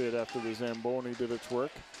the period after the Zamboni did its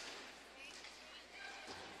work.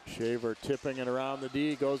 Shaver tipping it around the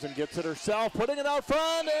D, goes and gets it herself, putting it out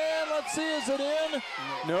front, and let's see, is it in?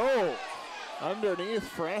 No. Underneath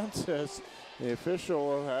Francis. The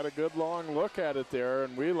official had a good long look at it there,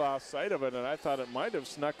 and we lost sight of it, and I thought it might have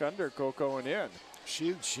snuck under Coco and in.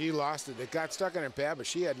 She lost it. It got stuck in her pad, but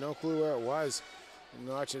she had no clue where it was. And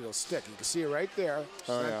watch it, it'll stick. You can see it right there. It's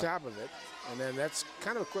on top of it. And then that's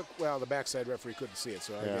kind of a quick, well, the backside referee couldn't see it,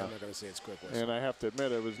 so I'm not going to say it's quick. And I have to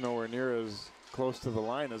admit, it was nowhere near as close to the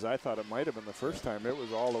line as I thought it might have been the first time. It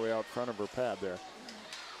was all the way out front of her pad there.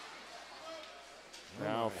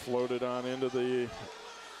 Now floated on into the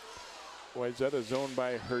Wayzata zone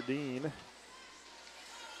by Herdeen.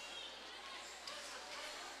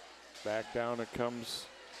 Back down it comes,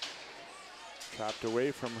 chopped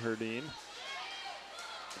away from Herdeen.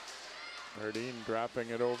 Herdeen dropping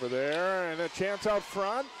it over there, and a chance out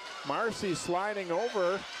front. Marcy sliding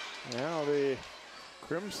over. Now the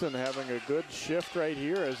Crimson having a good shift right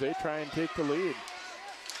here as they try and take the lead.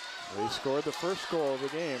 They scored the first goal of the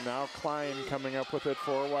game. Now Klein coming up with it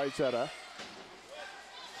for Wayzata.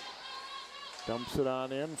 Dumps it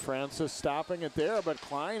on in. Francis stopping it there, but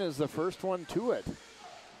Klein is the first one to it.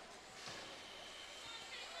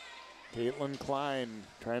 Caitlin Klein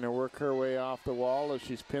trying to work her way off the wall as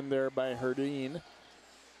she's pinned there by Herdeen.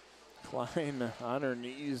 Klein on her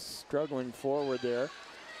knees, struggling forward there.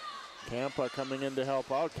 Campa coming in to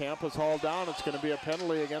help out. Campa's hauled down. It's going to be a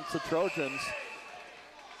penalty against the Trojans.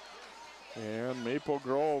 And Maple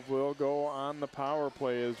Grove will go on the power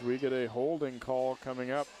play as we get a holding call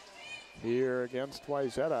coming up here against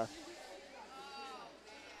Wayzata.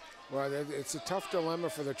 Well, it's a tough dilemma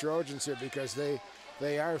for the Trojans here because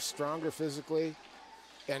they are stronger physically,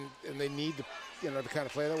 and they need to, to kind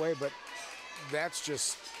of play that way. But that's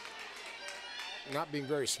just not being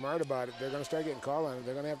very smart about it. They're going to start getting called on it.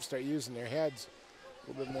 They're going to have to start using their heads a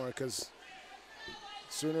little bit more because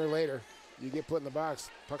sooner or later, you get put in the box,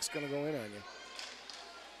 puck's going to go in on you.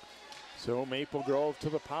 So Maple Grove to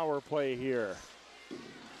the power play here.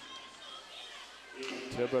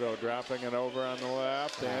 Thibodeau dropping it over on the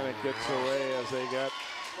left, and it gets away as they got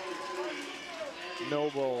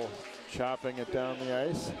Noble chopping it down the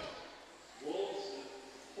ice.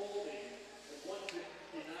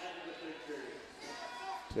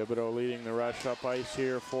 Thibodeau leading the rush up ice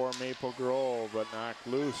here for Maple Grove, but knocked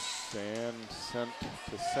loose and sent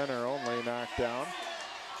to center only, knocked down.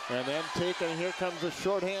 And then taken, here comes a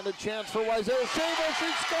shorthanded chance for Wayzata. Shaver,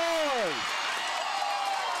 she scores!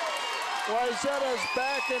 Wayzata's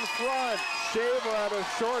back in front. Shaver had a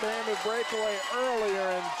shorthanded breakaway earlier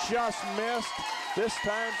and just missed. This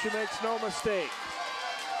time she makes no mistake.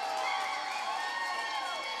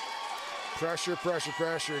 Pressure, pressure,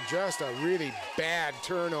 pressure. Just a really bad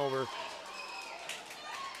turnover.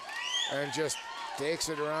 And just takes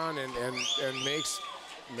it around and makes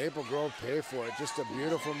Maple Grove pay for it. Just a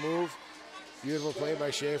beautiful move. Beautiful play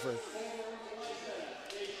by Schaefer.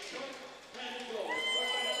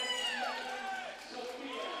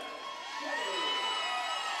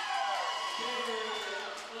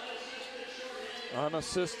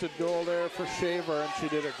 Unassisted goal there for Shaver, and she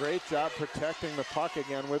did a great job protecting the puck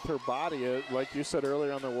again with her body, like you said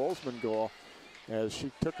earlier on the Wolfsman goal, as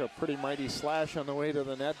she took a pretty mighty slash on the way to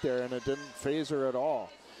the net there, and it didn't phase her at all.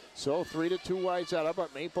 So 3-2 Wayzata,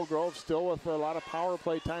 but Maple Grove still with a lot of power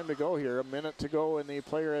play time to go here. A minute to go in the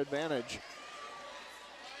player advantage.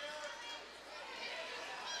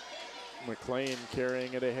 McLean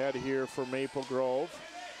carrying it ahead here for Maple Grove.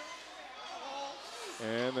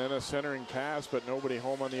 And then a centering pass, but nobody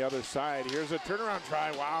home on the other side. Here's a turnaround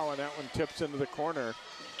try. Wow, and that one tips into the corner.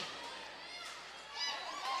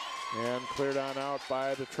 And cleared on out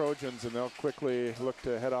by the Trojans, and they'll quickly look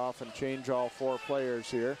to head off and change all 4 players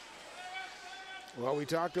here. Well, we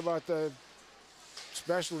talked about the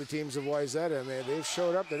specialty teams of Wayzata, and they've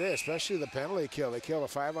showed up today, especially the penalty kill. They killed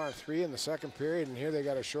a 5-on-3 in the second period, and here they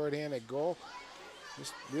got a shorthanded goal.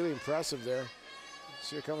 Just really impressive there.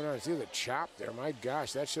 See it coming on. See the chop there. My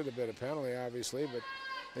gosh, that should have been a penalty, obviously, but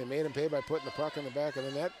they made him pay by putting the puck in the back of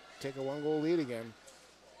the net. Take a 1-goal lead again.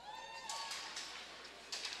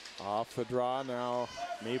 Off the draw now.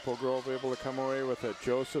 Maple Grove able to come away with it.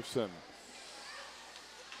 Josephson.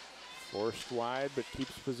 Forced wide, but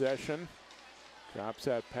keeps possession. Drops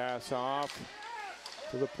that pass off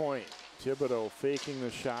to the point. Thibodeau faking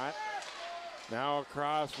the shot. Now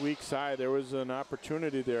across weak side. There was an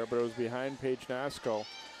opportunity there, but it was behind Paige Nasco.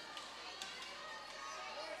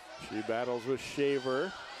 She battles with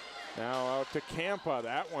Shaver. Now out to Campa.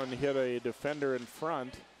 That one hit a defender in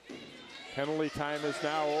front. Penalty time is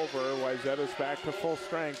now over. Wayzata's back to full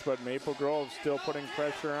strength, but Maple Grove still putting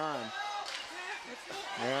pressure on.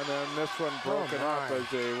 And then this one broken up as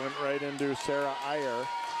they went right into Sarah Iyer.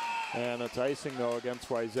 And it's icing, though, against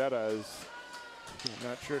Wayzata. I'm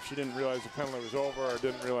not sure if she didn't realize the penalty was over or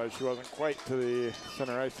didn't realize she wasn't quite to the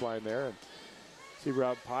center ice line there. And see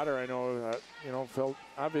Rob Potter, I know, felt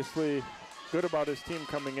obviously good about his team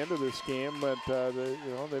coming into this game, but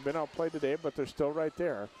they've been outplayed today, but they're still right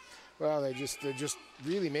there. Well, they're just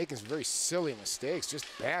really making some very silly mistakes, just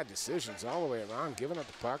bad decisions all the way around, giving up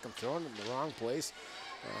the puck and throwing it in the wrong place,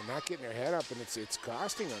 not getting their head up, and it's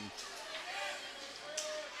costing them.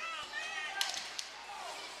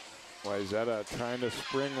 Wayzata trying to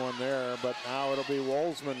spring one there, but now it'll be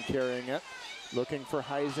Wolfsman carrying it. Looking for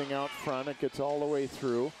Heising out front. It gets all the way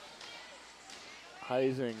through.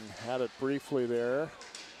 Heising had it briefly there.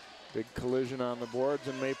 Big collision on the boards,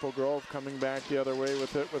 and Maple Grove coming back the other way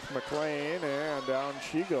with it with McLean, and down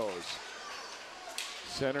she goes.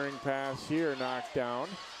 Centering pass here, knocked down.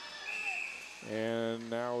 And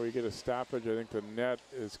now we get a stoppage. I think the net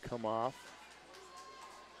is come off.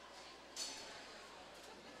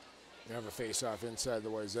 You have a face-off inside the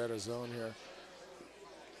Wayzata zone here.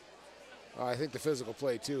 I think the physical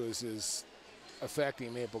play, too, is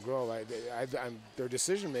affecting Maple Grove. Their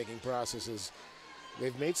decision-making processes,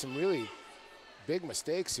 they've made some really big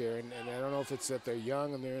mistakes here, and I don't know if it's that they're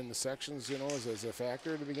young and they're in the sections, as a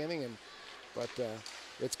factor at the beginning, but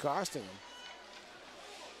it's costing them.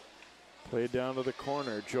 Played down to the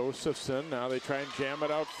corner. Josephson, now they try and jam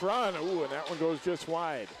it out front. Ooh, and that one goes just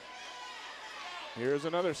wide. Here's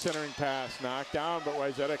another centering pass, knocked down, but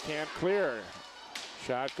Wayzata can't clear.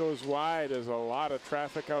 Shot goes wide. There's a lot of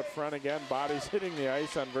traffic out front again. Bodies hitting the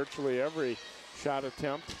ice on virtually every shot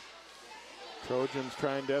attempt. Trojans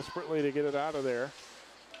trying desperately to get it out of there.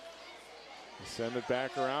 Send it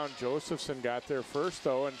back around. Josephson got there first,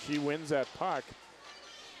 though, and she wins that puck.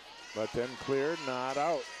 But then cleared, not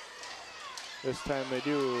out. This time they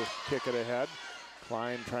do kick it ahead.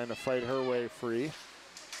 Klein trying to fight her way free.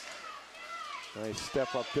 Nice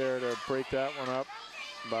step up there to break that one up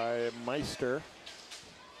by Meister.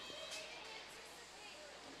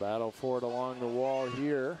 Battle for it along the wall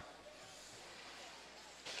here.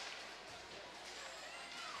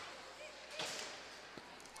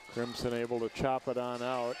 Crimson able to chop it on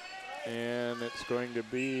out, and it's going to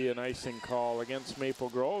be an icing call against Maple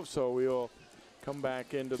Grove, so we'll come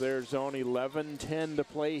back into their zone. 11-10 to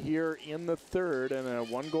play here in the third, and a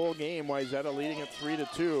one-goal game. Wayzata leading at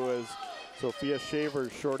 3-2 as Sophia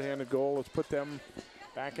Shaver's shorthanded goal has put them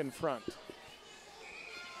back in front.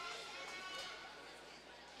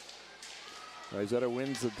 Wayzata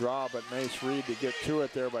wins the draw, but nice read to get to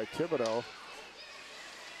it there by Thibodeau.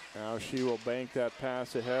 Now she will bank that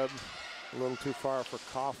pass ahead, a little too far for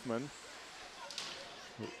Kaufman.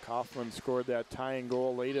 Kaufman scored that tying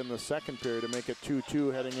goal late in the second period to make it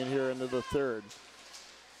 2-2 heading in here into the third.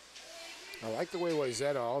 I like the way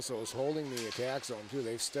Wayzata also is holding the attack zone, too.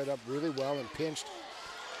 They've stood up really well and pinched.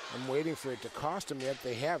 I'm waiting for it to cost them, yet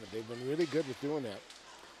they haven't. They've been really good with doing that.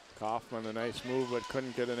 Kaufman, a nice move, but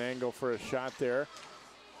couldn't get an angle for a shot there.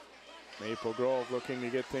 Maple Grove looking to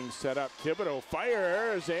get things set up. Thibodeau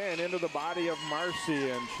fires and into the body of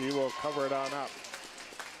Marcy, and she will cover it on up.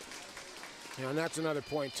 You know, and that's another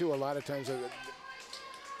point, too. A lot of times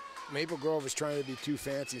Maple Grove is trying to be too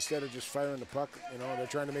fancy. Instead of just firing the puck, you know, they're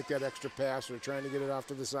trying to make that extra pass. They're trying to get it off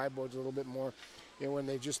to the sideboards a little bit more. You know, when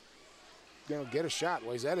they just, you know, get a shot.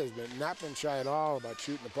 Wayzata has not been shy at all about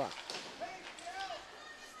shooting the puck.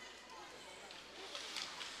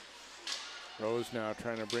 Rose now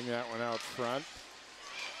trying to bring that one out front.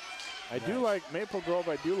 I do like Maple Grove.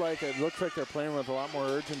 I do like it. It looks like they're playing with a lot more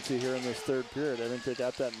urgency here in this third period. I think they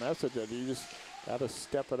got that message that you just got to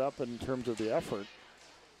step it up in terms of the effort.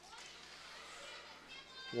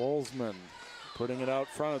 Wolzman putting it out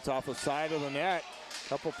front. It's off the side of the net. A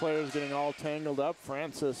couple players getting all tangled up.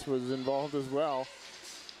 Francis was involved as well.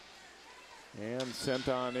 And sent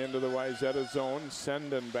on into the Wayzata zone.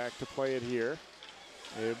 Senden back to play it here.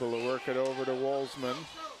 Able to work it over to Wolzman.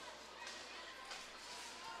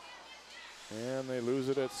 And they lose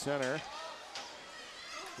it at center.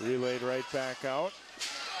 Relayed right back out.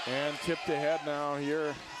 And tipped ahead now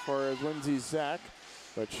here for Lindsay Zach.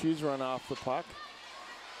 But she's run off the puck.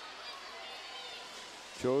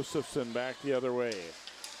 Josephson back the other way.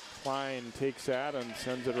 Klein takes that and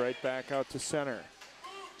sends it right back out to center.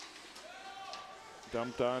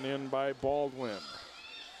 Dumped on in by Baldwin.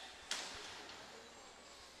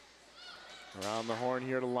 Around the horn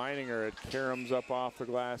here to Leininger. It caroms up off the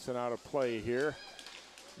glass and out of play here.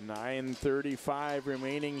 9:35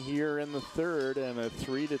 remaining here in the third, and a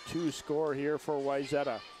 3-2 score here for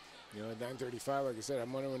Wayzata. You know, at 9:35, like I said,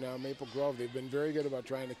 I'm wondering now Maple Grove, they've been very good about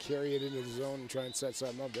trying to carry it into the zone and try and set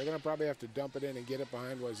something up. They're going to probably have to dump it in and get it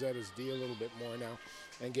behind Wayzata's D a little bit more now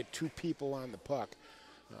and get two people on the puck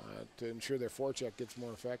to ensure their forecheck gets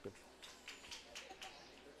more effective.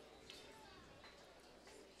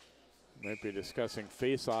 Might be discussing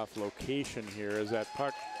face-off location here as that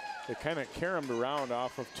puck, it kind of caromed around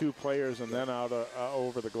off of two players and then out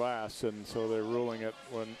over the glass, and so they're ruling it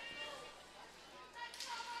when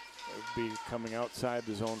it'd be coming outside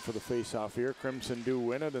the zone for the face-off here. Crimson do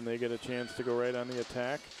win it, and they get a chance to go right on the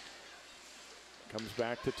attack. Comes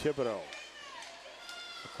back to Thibodeau.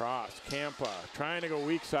 Across, Campa trying to go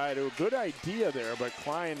weak side. A good idea there, but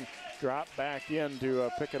Klein dropped back in to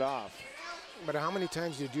pick it off. But how many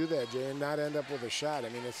times do you do that, Jay, and not end up with a shot? I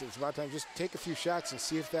mean, it's about time. Just take a few shots and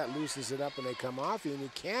see if that loosens it up and they come off you, and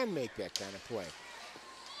you can make that kind of play.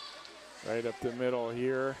 Right up the middle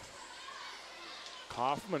here.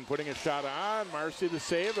 Kaufman putting a shot on. Marcy the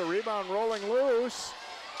save. The rebound rolling loose.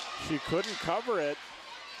 She couldn't cover it.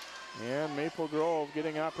 And Maple Grove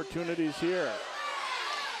getting opportunities here.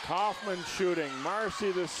 Kaufman shooting.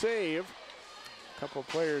 Marcy the save. A couple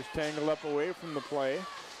players tangled up away from the play.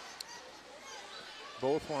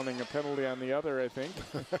 Both wanting a penalty on the other, I think,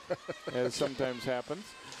 as sometimes happens.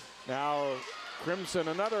 Now, Crimson,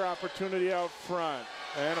 another opportunity out front.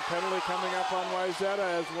 And a penalty coming up on Wayzata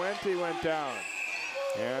as Wente went down.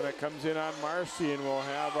 And it comes in on Marcy, and we'll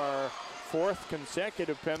have our fourth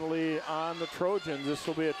consecutive penalty on the Trojans. This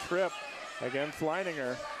will be a trip against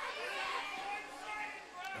Leininger.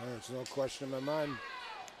 There's no question in my mind.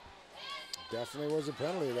 Definitely was a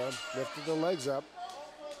penalty, though. Lifted the legs up.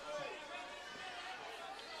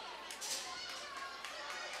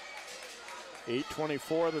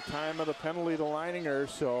 .8:24 the time of the penalty to Leininger,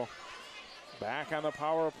 so back on the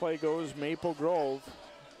power play goes Maple Grove.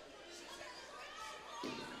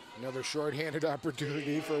 Another shorthanded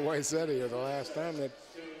opportunity for Wayzata here. The last time that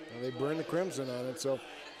they burned the Crimson on it, so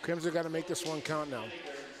Crimson got to make this one count now.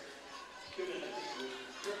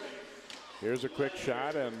 Here's a quick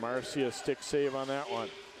shot, and Marcy a stick save on that one.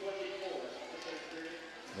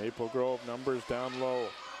 Maple Grove numbers down low.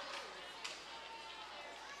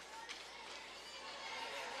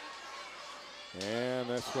 And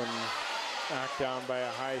this one knocked down by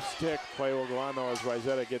a high stick. Play will go on though as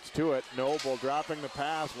Wayzata gets to it. Noble dropping the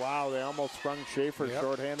pass. Wow, they almost sprung Schaefer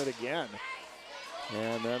shorthanded again.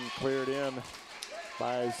 And then cleared in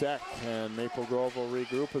by Zek. And Maple Grove will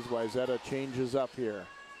regroup as Wayzata changes up here.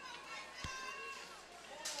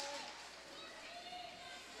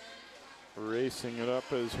 Racing it up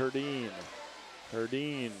is Herdeen.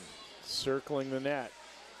 Herdeen circling the net.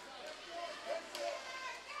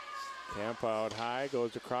 Camp out high,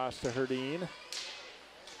 goes across to Herdeen.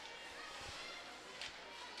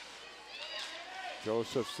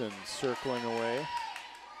 Josephson circling away.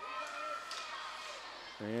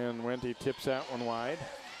 And Wente tips that one wide.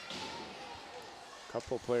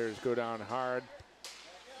 Couple players go down hard.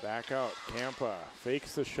 Back out, Campa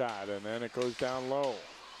fakes the shot, and then it goes down low.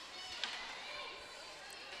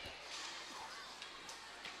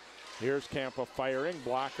 Here's Campa firing.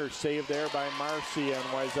 Blocker saved there by Marcy, and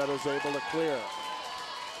Wayzata's able to clear.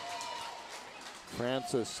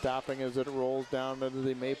 Francis stopping as it rolls down into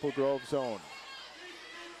the Maple Grove zone.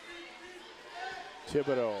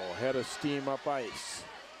 Thibodeau, head of steam up ice.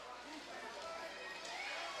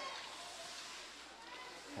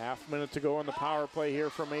 Half minute to go in the power play here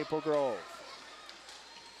from Maple Grove.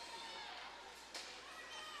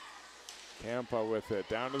 Campa with it,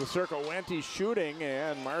 down to the circle. Wente shooting,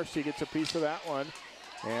 and Marcy gets a piece of that one,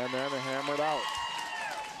 and then hammered out.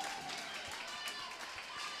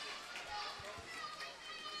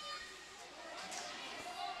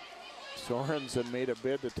 Sorensen made a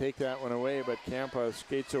bid to take that one away, but Campa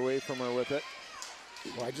skates away from her with it.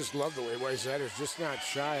 Well, I just love the way Wayzata's just not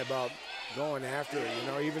shy about going after it.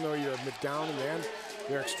 You know, even though you're down in the end,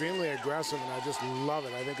 they're extremely aggressive, and I just love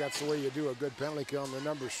it. I think that's the way you do a good penalty kill, and their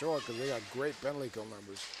numbers show it because they got great penalty kill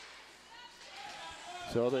numbers.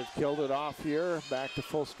 So they've killed it off here. Back to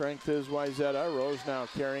full strength is Wayzata. Rose now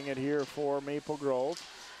carrying it here for Maple Grove.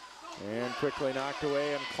 And quickly knocked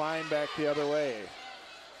away, and Klein back the other way.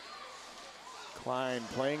 Klein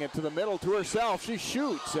playing it to the middle to herself. She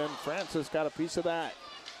shoots, and Francis got a piece of that.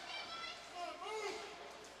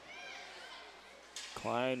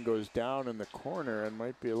 Klein goes down in the corner and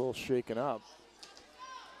might be a little shaken up.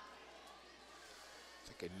 I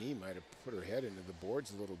think a knee might have put her head into the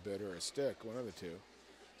boards a little bit, or a stick, one of the two.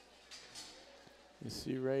 You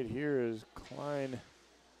see right here is Klein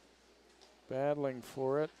battling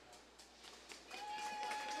for it.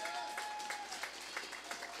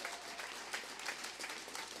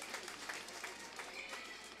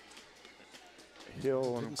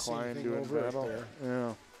 Hill and Klein doing battle.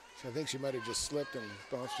 Yeah. I think she might have just slipped and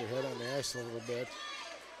bounced her head on the ice a little bit.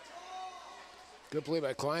 Good play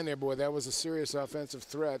by Klein there, boy. That was a serious offensive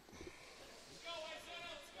threat.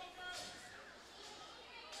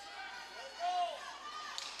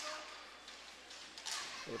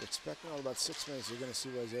 I would expect now about 6 minutes you're going to see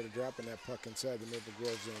Wayzata dropping that puck inside the Maple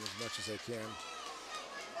Grove zone as much as they can.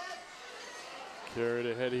 Carried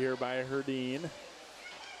ahead here by Herdeen.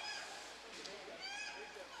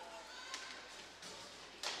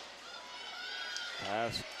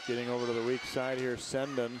 Pass getting over to the weak side here,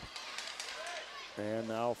 Senden. And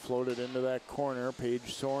now floated into that corner. Paige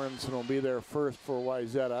Sorensen will be there first for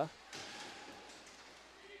Wayzata.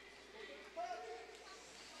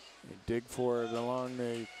 They dig for it along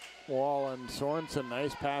the wall, and Sorensen,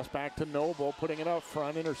 nice pass back to Noble, putting it up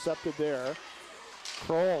front, intercepted there.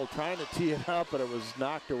 Kroll trying to tee it up, but it was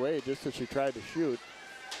knocked away just as she tried to shoot.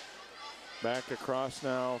 Back across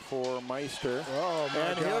now for Meister. Oh, my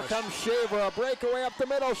and gosh. Here comes Shaver, a breakaway up the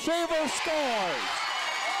middle. Shaver scores!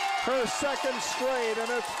 Her second straight, and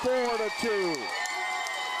it's 4-2.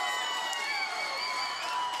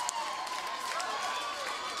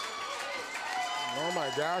 Oh my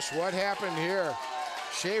gosh, what happened here?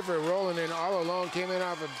 Shaver rolling in all alone, came in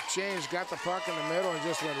off a change, got the puck in the middle, and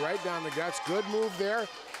just went right down the guts. Good move there,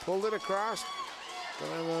 pulled it across,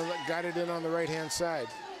 got it in on the right-hand side.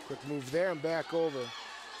 Quick move there and back over.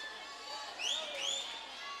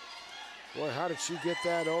 Boy, how did she get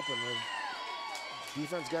that open? The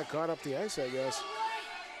defense got caught up the ice, I guess.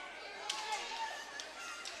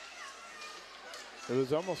 It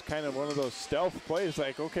was almost kind of one of those stealth plays,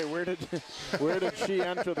 like, okay, where did she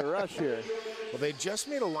enter the rush here? Well, they just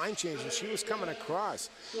made a line change, and she was coming across.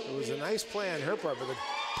 It was a nice play on her part, but the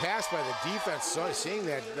pass by the defense, seeing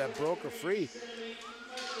that broke her free.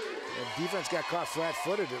 The defense got caught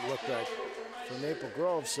flat-footed, it looked like, for Maple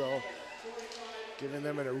Grove, so giving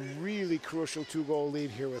them a really crucial 2-goal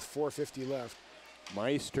lead here with 4:50 left.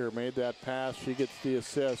 Meister made that pass. She gets the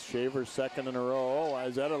assist. Shaver's second in a row. Oh,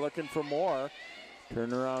 Wayzata looking for more.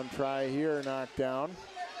 Turnaround try here, knocked down.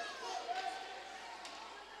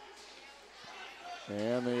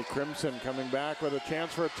 And the Crimson coming back with a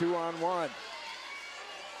chance for a 2-on-1.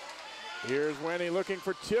 Here's Wente looking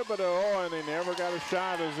for Thibodeau, and they never got a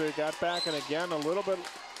shot as they got back. And again, a little bit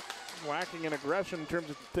lacking in aggression in terms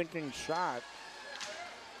of thinking shot.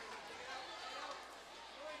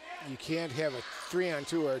 You can't have a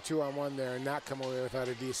 3-on-2 or a 2-on-1 there and not come away without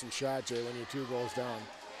a decent shot, Jay, when you're 2 goals down.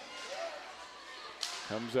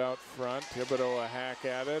 Comes out front, Thibodeau a hack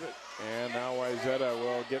at it, and now Wayzata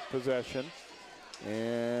will get possession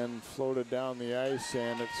and floated down the ice,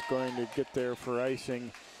 and it's going to get there for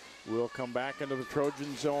icing. We'll come back into the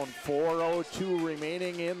Trojan zone. 4:02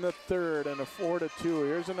 remaining in the third, and a 4-2.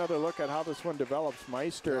 Here's another look at how this one develops.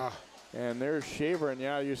 Meister, and there's Shaver, and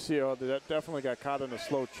yeah, you see, that definitely got caught in a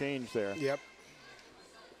slow change there. Yep.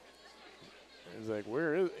 He's like,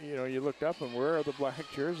 where is, you know, you looked up and where are the black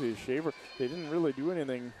jerseys? Shaver, they didn't really do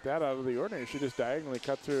anything that out of the ordinary. She just diagonally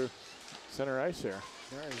cut through center ice there.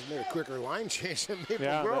 Yeah, he's made a quicker line change than Maple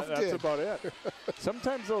Yeah, Grove that's did. about it.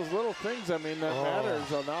 Sometimes those little things, I mean, that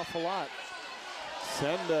matters an awful lot.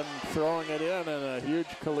 Senden throwing it in and a huge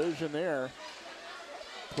collision there.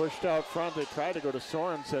 Pushed out front, they tried to go to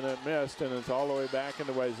Sorensen, it missed, and it's all the way back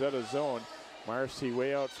into Wayzata's zone. Marcy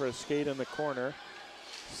way out for a skate in the corner.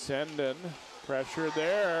 Senden, pressure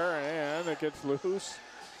there, and it gets loose.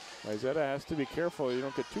 Wayzata has to be careful, you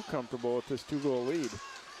don't get too comfortable with this 2-goal lead.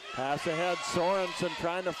 Pass ahead, Sorensen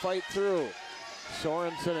trying to fight through.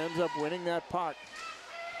 Sorensen ends up winning that puck.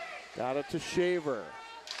 Got it to Shaver.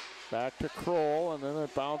 Back to Kroll, and then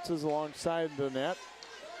it bounces alongside the net.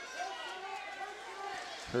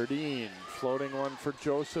 Herdeen floating one for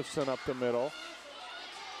Josephson up the middle.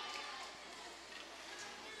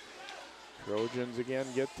 Trojans again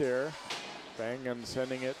get there. Bangan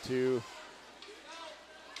sending it to,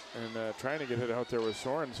 and trying to get it out there with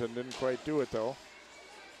Sorensen. Didn't quite do it though.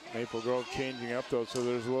 Maple Grove changing up though, so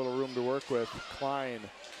there's a little room to work with. Klein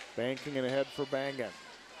banking it ahead for Bangan.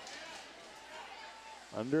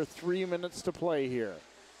 Under 3 minutes to play here.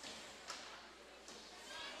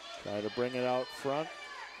 Try to bring it out front.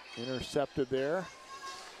 Intercepted there.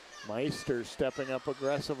 Meister stepping up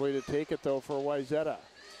aggressively to take it though for Wayzata.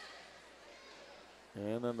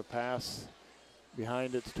 And then the pass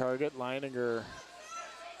behind its target. Leininger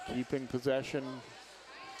keeping possession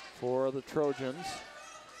for the Trojans.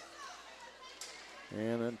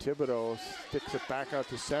 And then Thibodeau sticks it back out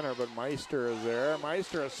to center, but Meister is there.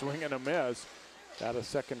 Meister a swing and a miss. Got a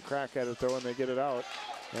second crack at it though, and they get it out.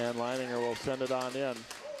 And Leininger will send it on in.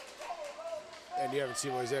 And you haven't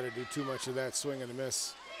seen Wayzata do too much of that swing and a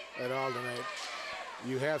miss at all tonight.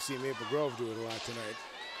 You have seen Maple Grove do it a lot tonight.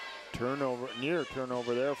 Turnover, near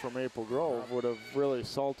turnover there for Maple Grove would have really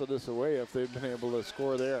salted us away if they'd been able to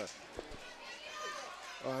score there.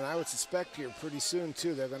 Well, and I would suspect here pretty soon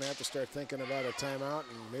too they're going to have to start thinking about a timeout,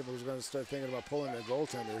 and Maple's going to start thinking about pulling their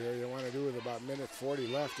goaltender here. You want to do it with about minute 40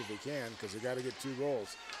 left if you can, because you got to get 2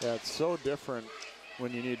 goals. Yeah, it's so different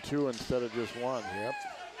when you need 2 instead of just 1. Yep.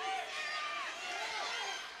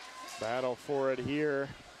 Battle for it here.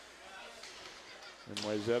 And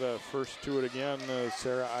Wayzata first to it again.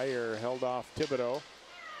 Sarah Iyer held off Thibodeau.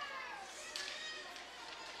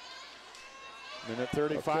 Minute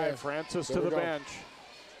 35, Okay. Francis There to we the go. bench.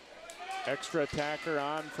 Extra attacker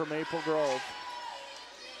on for Maple Grove.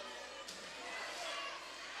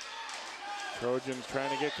 Trojans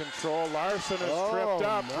trying to get control. Larson is tripped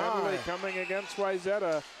up. Penalty coming against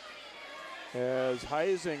Wayzata as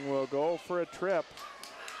Heising will go for a trip.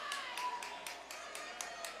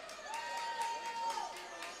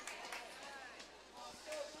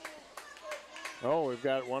 Oh, we've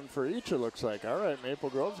got one for each, it looks like. All right, Maple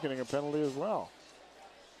Grove's getting a penalty as well.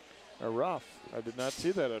 A rough. I did not see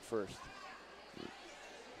that at first.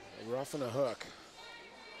 A rough and a hook.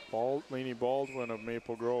 Leanie Baldwin of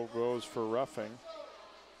Maple Grove goes for roughing.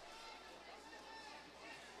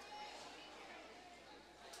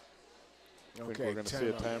 I think we're going to see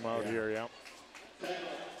a timeout here, yeah.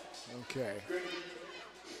 Okay.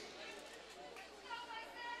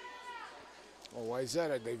 Well,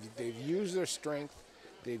 Wayzata, they've used their strength,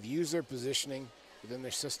 they've used their positioning within their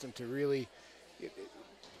system to really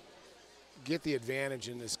get the advantage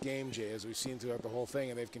in this game, Jay, as we've seen throughout the whole thing,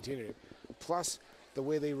 and they've continued it. Plus, the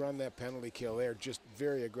way they run that penalty kill, they're just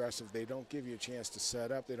very aggressive. They don't give you a chance to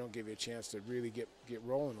set up. They don't give you a chance to really get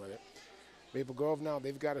rolling with it. Maple Grove now,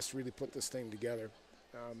 they've got to really put this thing together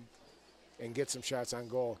and get some shots on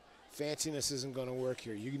goal. Fanciness isn't going to work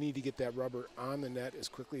here. You need to get that rubber on the net as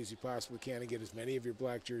quickly as you possibly can and get as many of your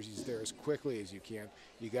black jerseys there as quickly as you can.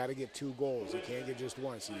 You got to get 2 goals. You can't get just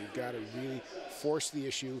 1. So you've got to really force the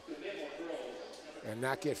issue and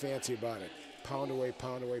not get fancy about it. Pound away,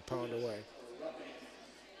 pound away, pound away.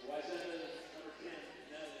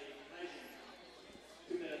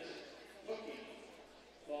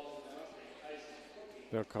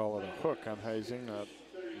 They'll call it a hook on Heising, not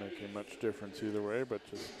making much difference either way, but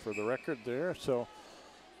just for the record there. So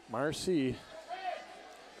Marcy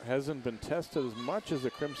hasn't been tested as much as the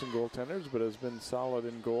Crimson goaltenders, but has been solid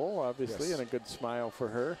in goal, obviously, Yes. and a good smile for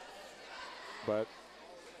her. But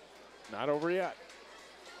not over yet.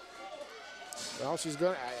 Well, she's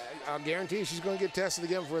going. I'll guarantee she's going to get tested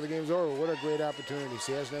again before the game's over. What a great opportunity!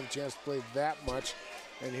 She hasn't had a chance to play that much,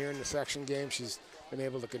 and here in the section game, she's been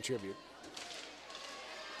able to contribute.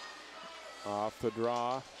 Off the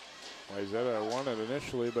draw. Wayzata won it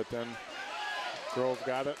initially, but then Grove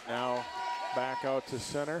got it. Now back out to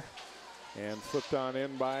center and flipped on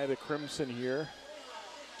in by the Crimson here.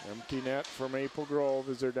 Empty net for Maple Grove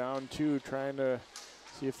as they're down 2, trying to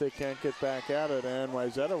see if they can't get back at it. And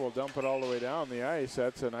Wayzata will dump it all the way down the ice.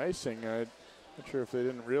 That's an icing. I'm not sure if they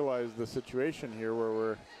didn't realize the situation here where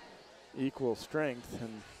we're equal strength.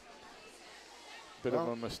 And a bit of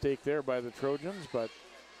a mistake there by the Trojans, but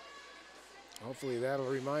hopefully that'll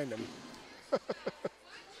remind them.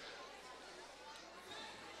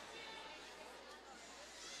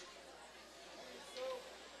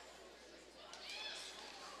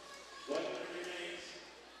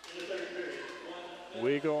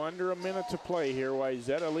 We go under a minute to play here.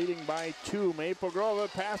 Wayzata leading by 2. Maple Grove, the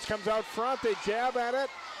pass comes out front. They jab at it.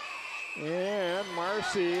 And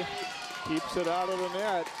Marcy keeps it out of the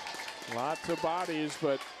net. Lots of bodies,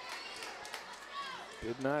 but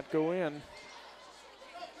did not go in.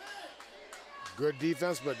 Good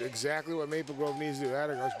defense, but exactly what Maple Grove needs to do. Got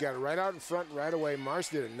it right out in front right away.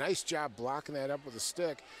 Marcy did a nice job blocking that up with a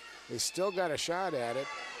stick. They still got a shot at it,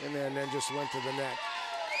 and then just went to the net.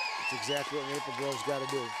 That's exactly what Maple Grove's got to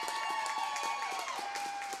do.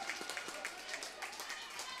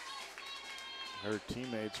 Her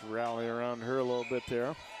teammates rally around her a little bit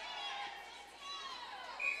there.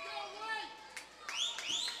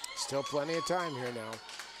 Still plenty of time here now.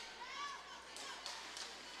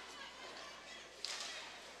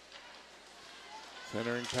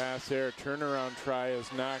 Centering pass there, turnaround try is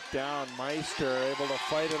knocked down. Meister able to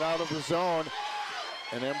fight it out of the zone.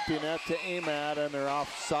 An empty net to aim at, and they're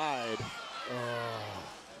offside.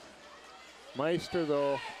 Meister,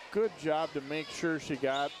 though, good job to make sure she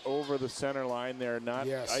got over the center line there, not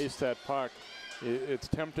ice that puck. It's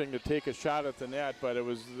tempting to take a shot at the net, but it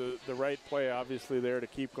was the right play, obviously, there to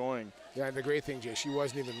keep going. Yeah, and the great thing, Jay, she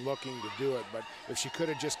wasn't even looking to do it, but if she could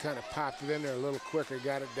have just kind of popped it in there a little quicker,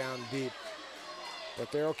 got it down deep.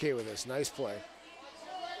 But they're okay with this. Nice play.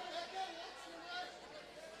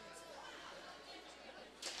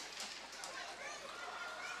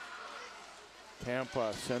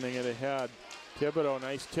 Tampa sending it ahead. Thibodeau,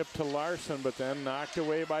 nice tip to Larson, but then knocked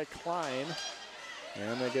away by Klein.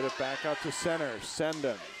 And they get it back out to center.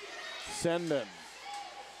 Senden.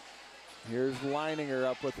 Here's Leininger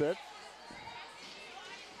up with it.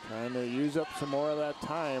 Trying to use up some more of that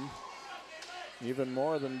time. Even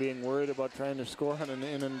more than being worried about trying to score on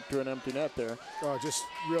into an empty net there. Oh, just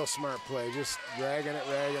real smart play. Just ragging it.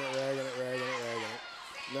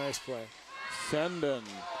 Nice play. Senden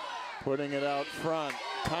putting it out front.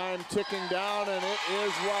 Time ticking down, and it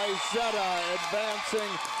is Wayzata advancing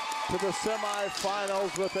to the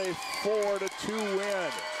semifinals with a 4-2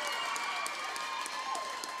 win.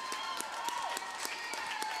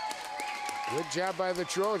 Good job by the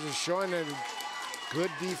Trojans, showing a good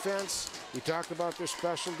defense. We talked about their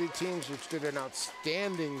specialty teams, which did an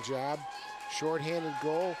outstanding job. Short-handed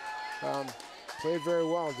goal, played very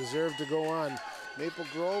well, deserved to go on. Maple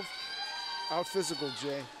Grove, out physical,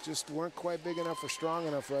 Jay. Just weren't quite big enough or strong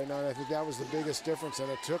enough right now, and I think that was the biggest difference, and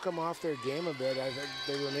it took them off their game a bit. I think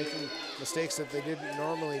they were making mistakes that they didn't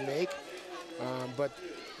normally make, but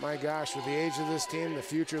my gosh, with the age of this team, the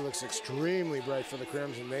future looks extremely bright for the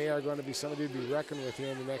Crimson. They are going to be somebody to be reckoned with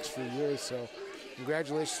here in the next few years, so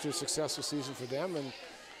congratulations to a successful season for them, and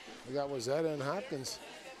we got Wayzata and Hopkins.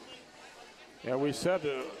 Yeah, we said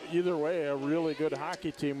either way, a really good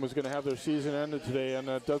hockey team was going to have their season ended today, and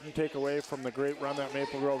it doesn't take away from the great run that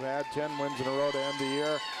Maple Grove had. 10 wins in a row to end the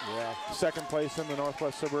year. Yeah. Second place in the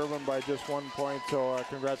Northwest Suburban by just 1 point. So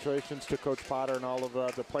congratulations to Coach Potter and all of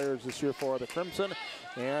the players this year for the Crimson.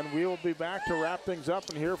 And we will be back to wrap things up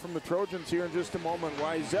and hear from the Trojans here in just a moment.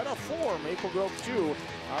 Wayzata 4, Maple Grove 2,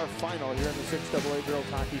 our final here in the 6AA Girls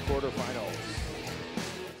Hockey quarterfinals.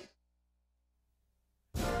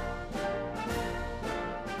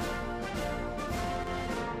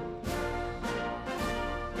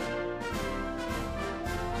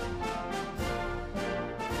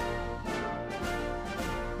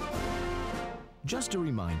 Just a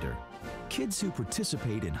reminder, kids who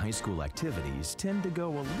participate in high school activities tend to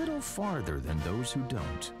go a little farther than those who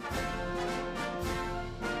don't.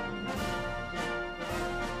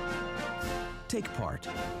 Take part.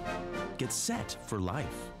 Get set for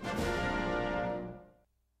life.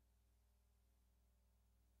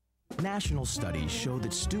 National studies show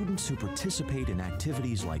that students who participate in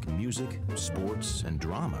activities like music, sports, and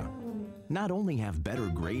drama not only have better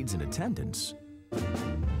grades and attendance,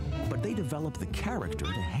 but they develop the character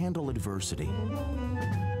to handle adversity,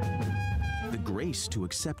 the grace to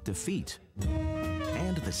accept defeat,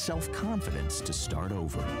 and the self-confidence to start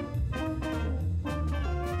over.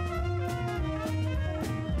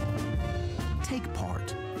 Take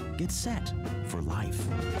part. Get set for life.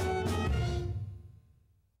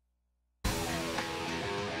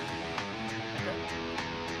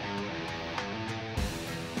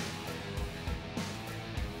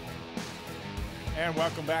 And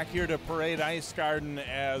welcome back here to Parade Ice Garden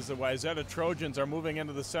as the Wayzata Trojans are moving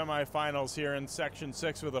into the semifinals here in Section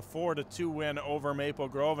 6 with a 4-2 win over Maple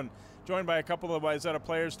Grove. And joined by a couple of Wayzata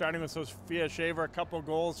players, starting with Sophia Shaver, a couple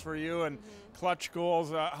goals for you and clutch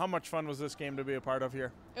goals. How much fun was this game to be a part of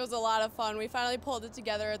here? It was a lot of fun. We finally pulled it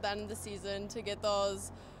together at the end of the season to get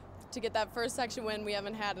that first section win we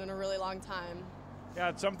haven't had in a really long time. Yeah,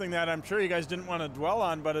 it's something that I'm sure you guys didn't want to dwell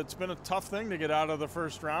on, but it's been a tough thing to get out of the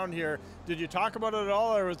first round here. Did you talk about it at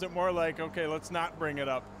all, or was it more like, okay, let's not bring it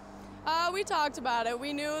up? We talked about it.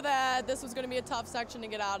 We knew that this was going to be a tough section to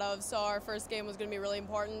get out of, so our first game was going to be really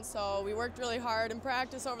important. So we worked really hard in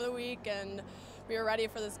practice over the week, and we were ready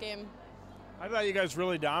for this game. I thought you guys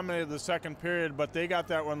really dominated the second period, but they got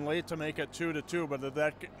that one late to make it 2-2. But did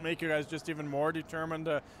that make you guys just even more determined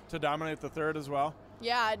to dominate the third as well?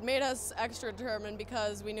 Yeah, it made us extra determined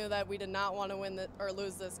because we knew that we did not want to win or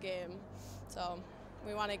lose this game. So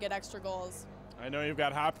we want to get extra goals. I know you've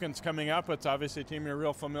got Hopkins coming up. It's obviously a team you're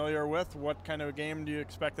real familiar with. What kind of a game do you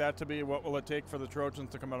expect that to be? What will it take for the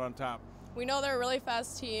Trojans to come out on top? We know they're a really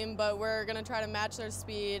fast team, but we're going to try to match their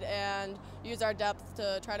speed and use our depth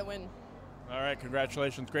to try to win. All right,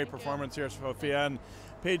 congratulations. Great performance here, Sophia. And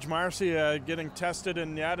Paige Marcy getting tested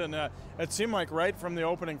in net, and it seemed like right from the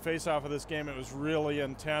opening face-off of this game it was really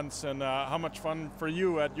intense. And how much fun for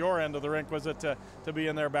you at your end of the rink was it to be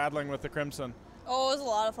in there battling with the Crimson? Oh, it was a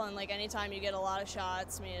lot of fun. Like, anytime you get a lot of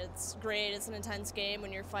shots, I mean, it's great. It's an intense game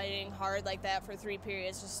when you're fighting hard like that for 3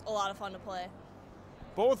 periods. Just a lot of fun to play.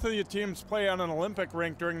 Both of your teams play on an Olympic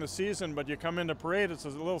rink during the season, but you come into Parade, it's a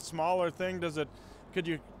little smaller thing. Could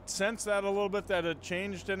you sense that a little bit, that it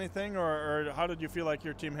changed anything, or how did you feel like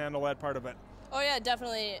your team handled that part of it? Oh yeah,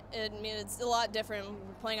 definitely. I mean, it's a lot different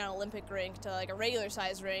playing on an Olympic rink to like a regular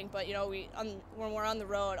size rink, but you know, when we're on the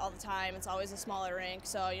road all the time, it's always a smaller rink,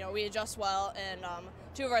 so you know, we adjust well. And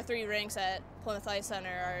 2 of our 3 rinks at Plymouth Ice Center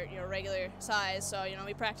are, you know, regular size, so you know,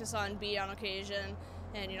 we practice on B on occasion,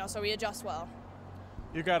 and you know, so we adjust well.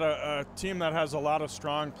 You got a team that has a lot of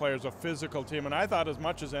strong players, a physical team, and I thought as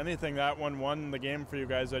much as anything that one won the game for you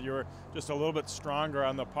guys, that you were just a little bit stronger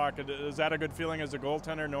on the puck. Is that a good feeling as a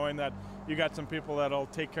goaltender, knowing that you got some people that'll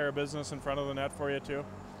take care of business in front of the net for you too?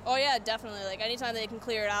 Oh yeah, definitely. Like, anytime they can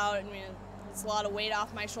clear it out, I mean, it's a lot of weight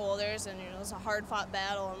off my shoulders, and you know, it's a hard-fought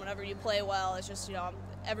battle, and whenever you play well, it's just, you know,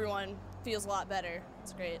 everyone feels a lot better.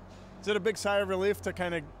 It's great. Is it a big sigh of relief to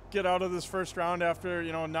kind of get out of this first round after,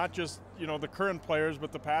 you know, not just, you know, the current players,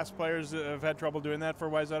 but the past players that have had trouble doing that for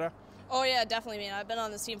Wayzata? Oh yeah, definitely. I mean, I've been on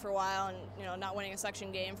this team for a while, and you know, not winning a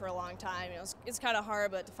section game for a long time, you know, it's kind of hard,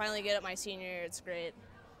 but to finally get it my senior year, it's great.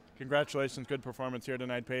 Congratulations, good performance here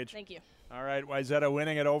tonight, Paige. Thank you. All right, Wayzata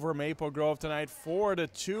winning it over Maple Grove tonight,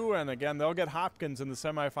 4-2, and again, they'll get Hopkins in the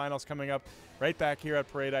semifinals coming up right back here at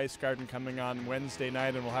Parade Ice Garden coming on Wednesday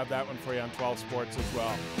night, and we'll have that one for you on 12 Sports as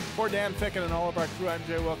well. For Dan Ficken and all of our crew, I'm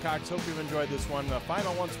Jay Wilcox. Hope you've enjoyed this one. The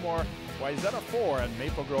final once more, Wayzata 4 and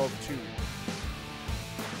Maple Grove 2.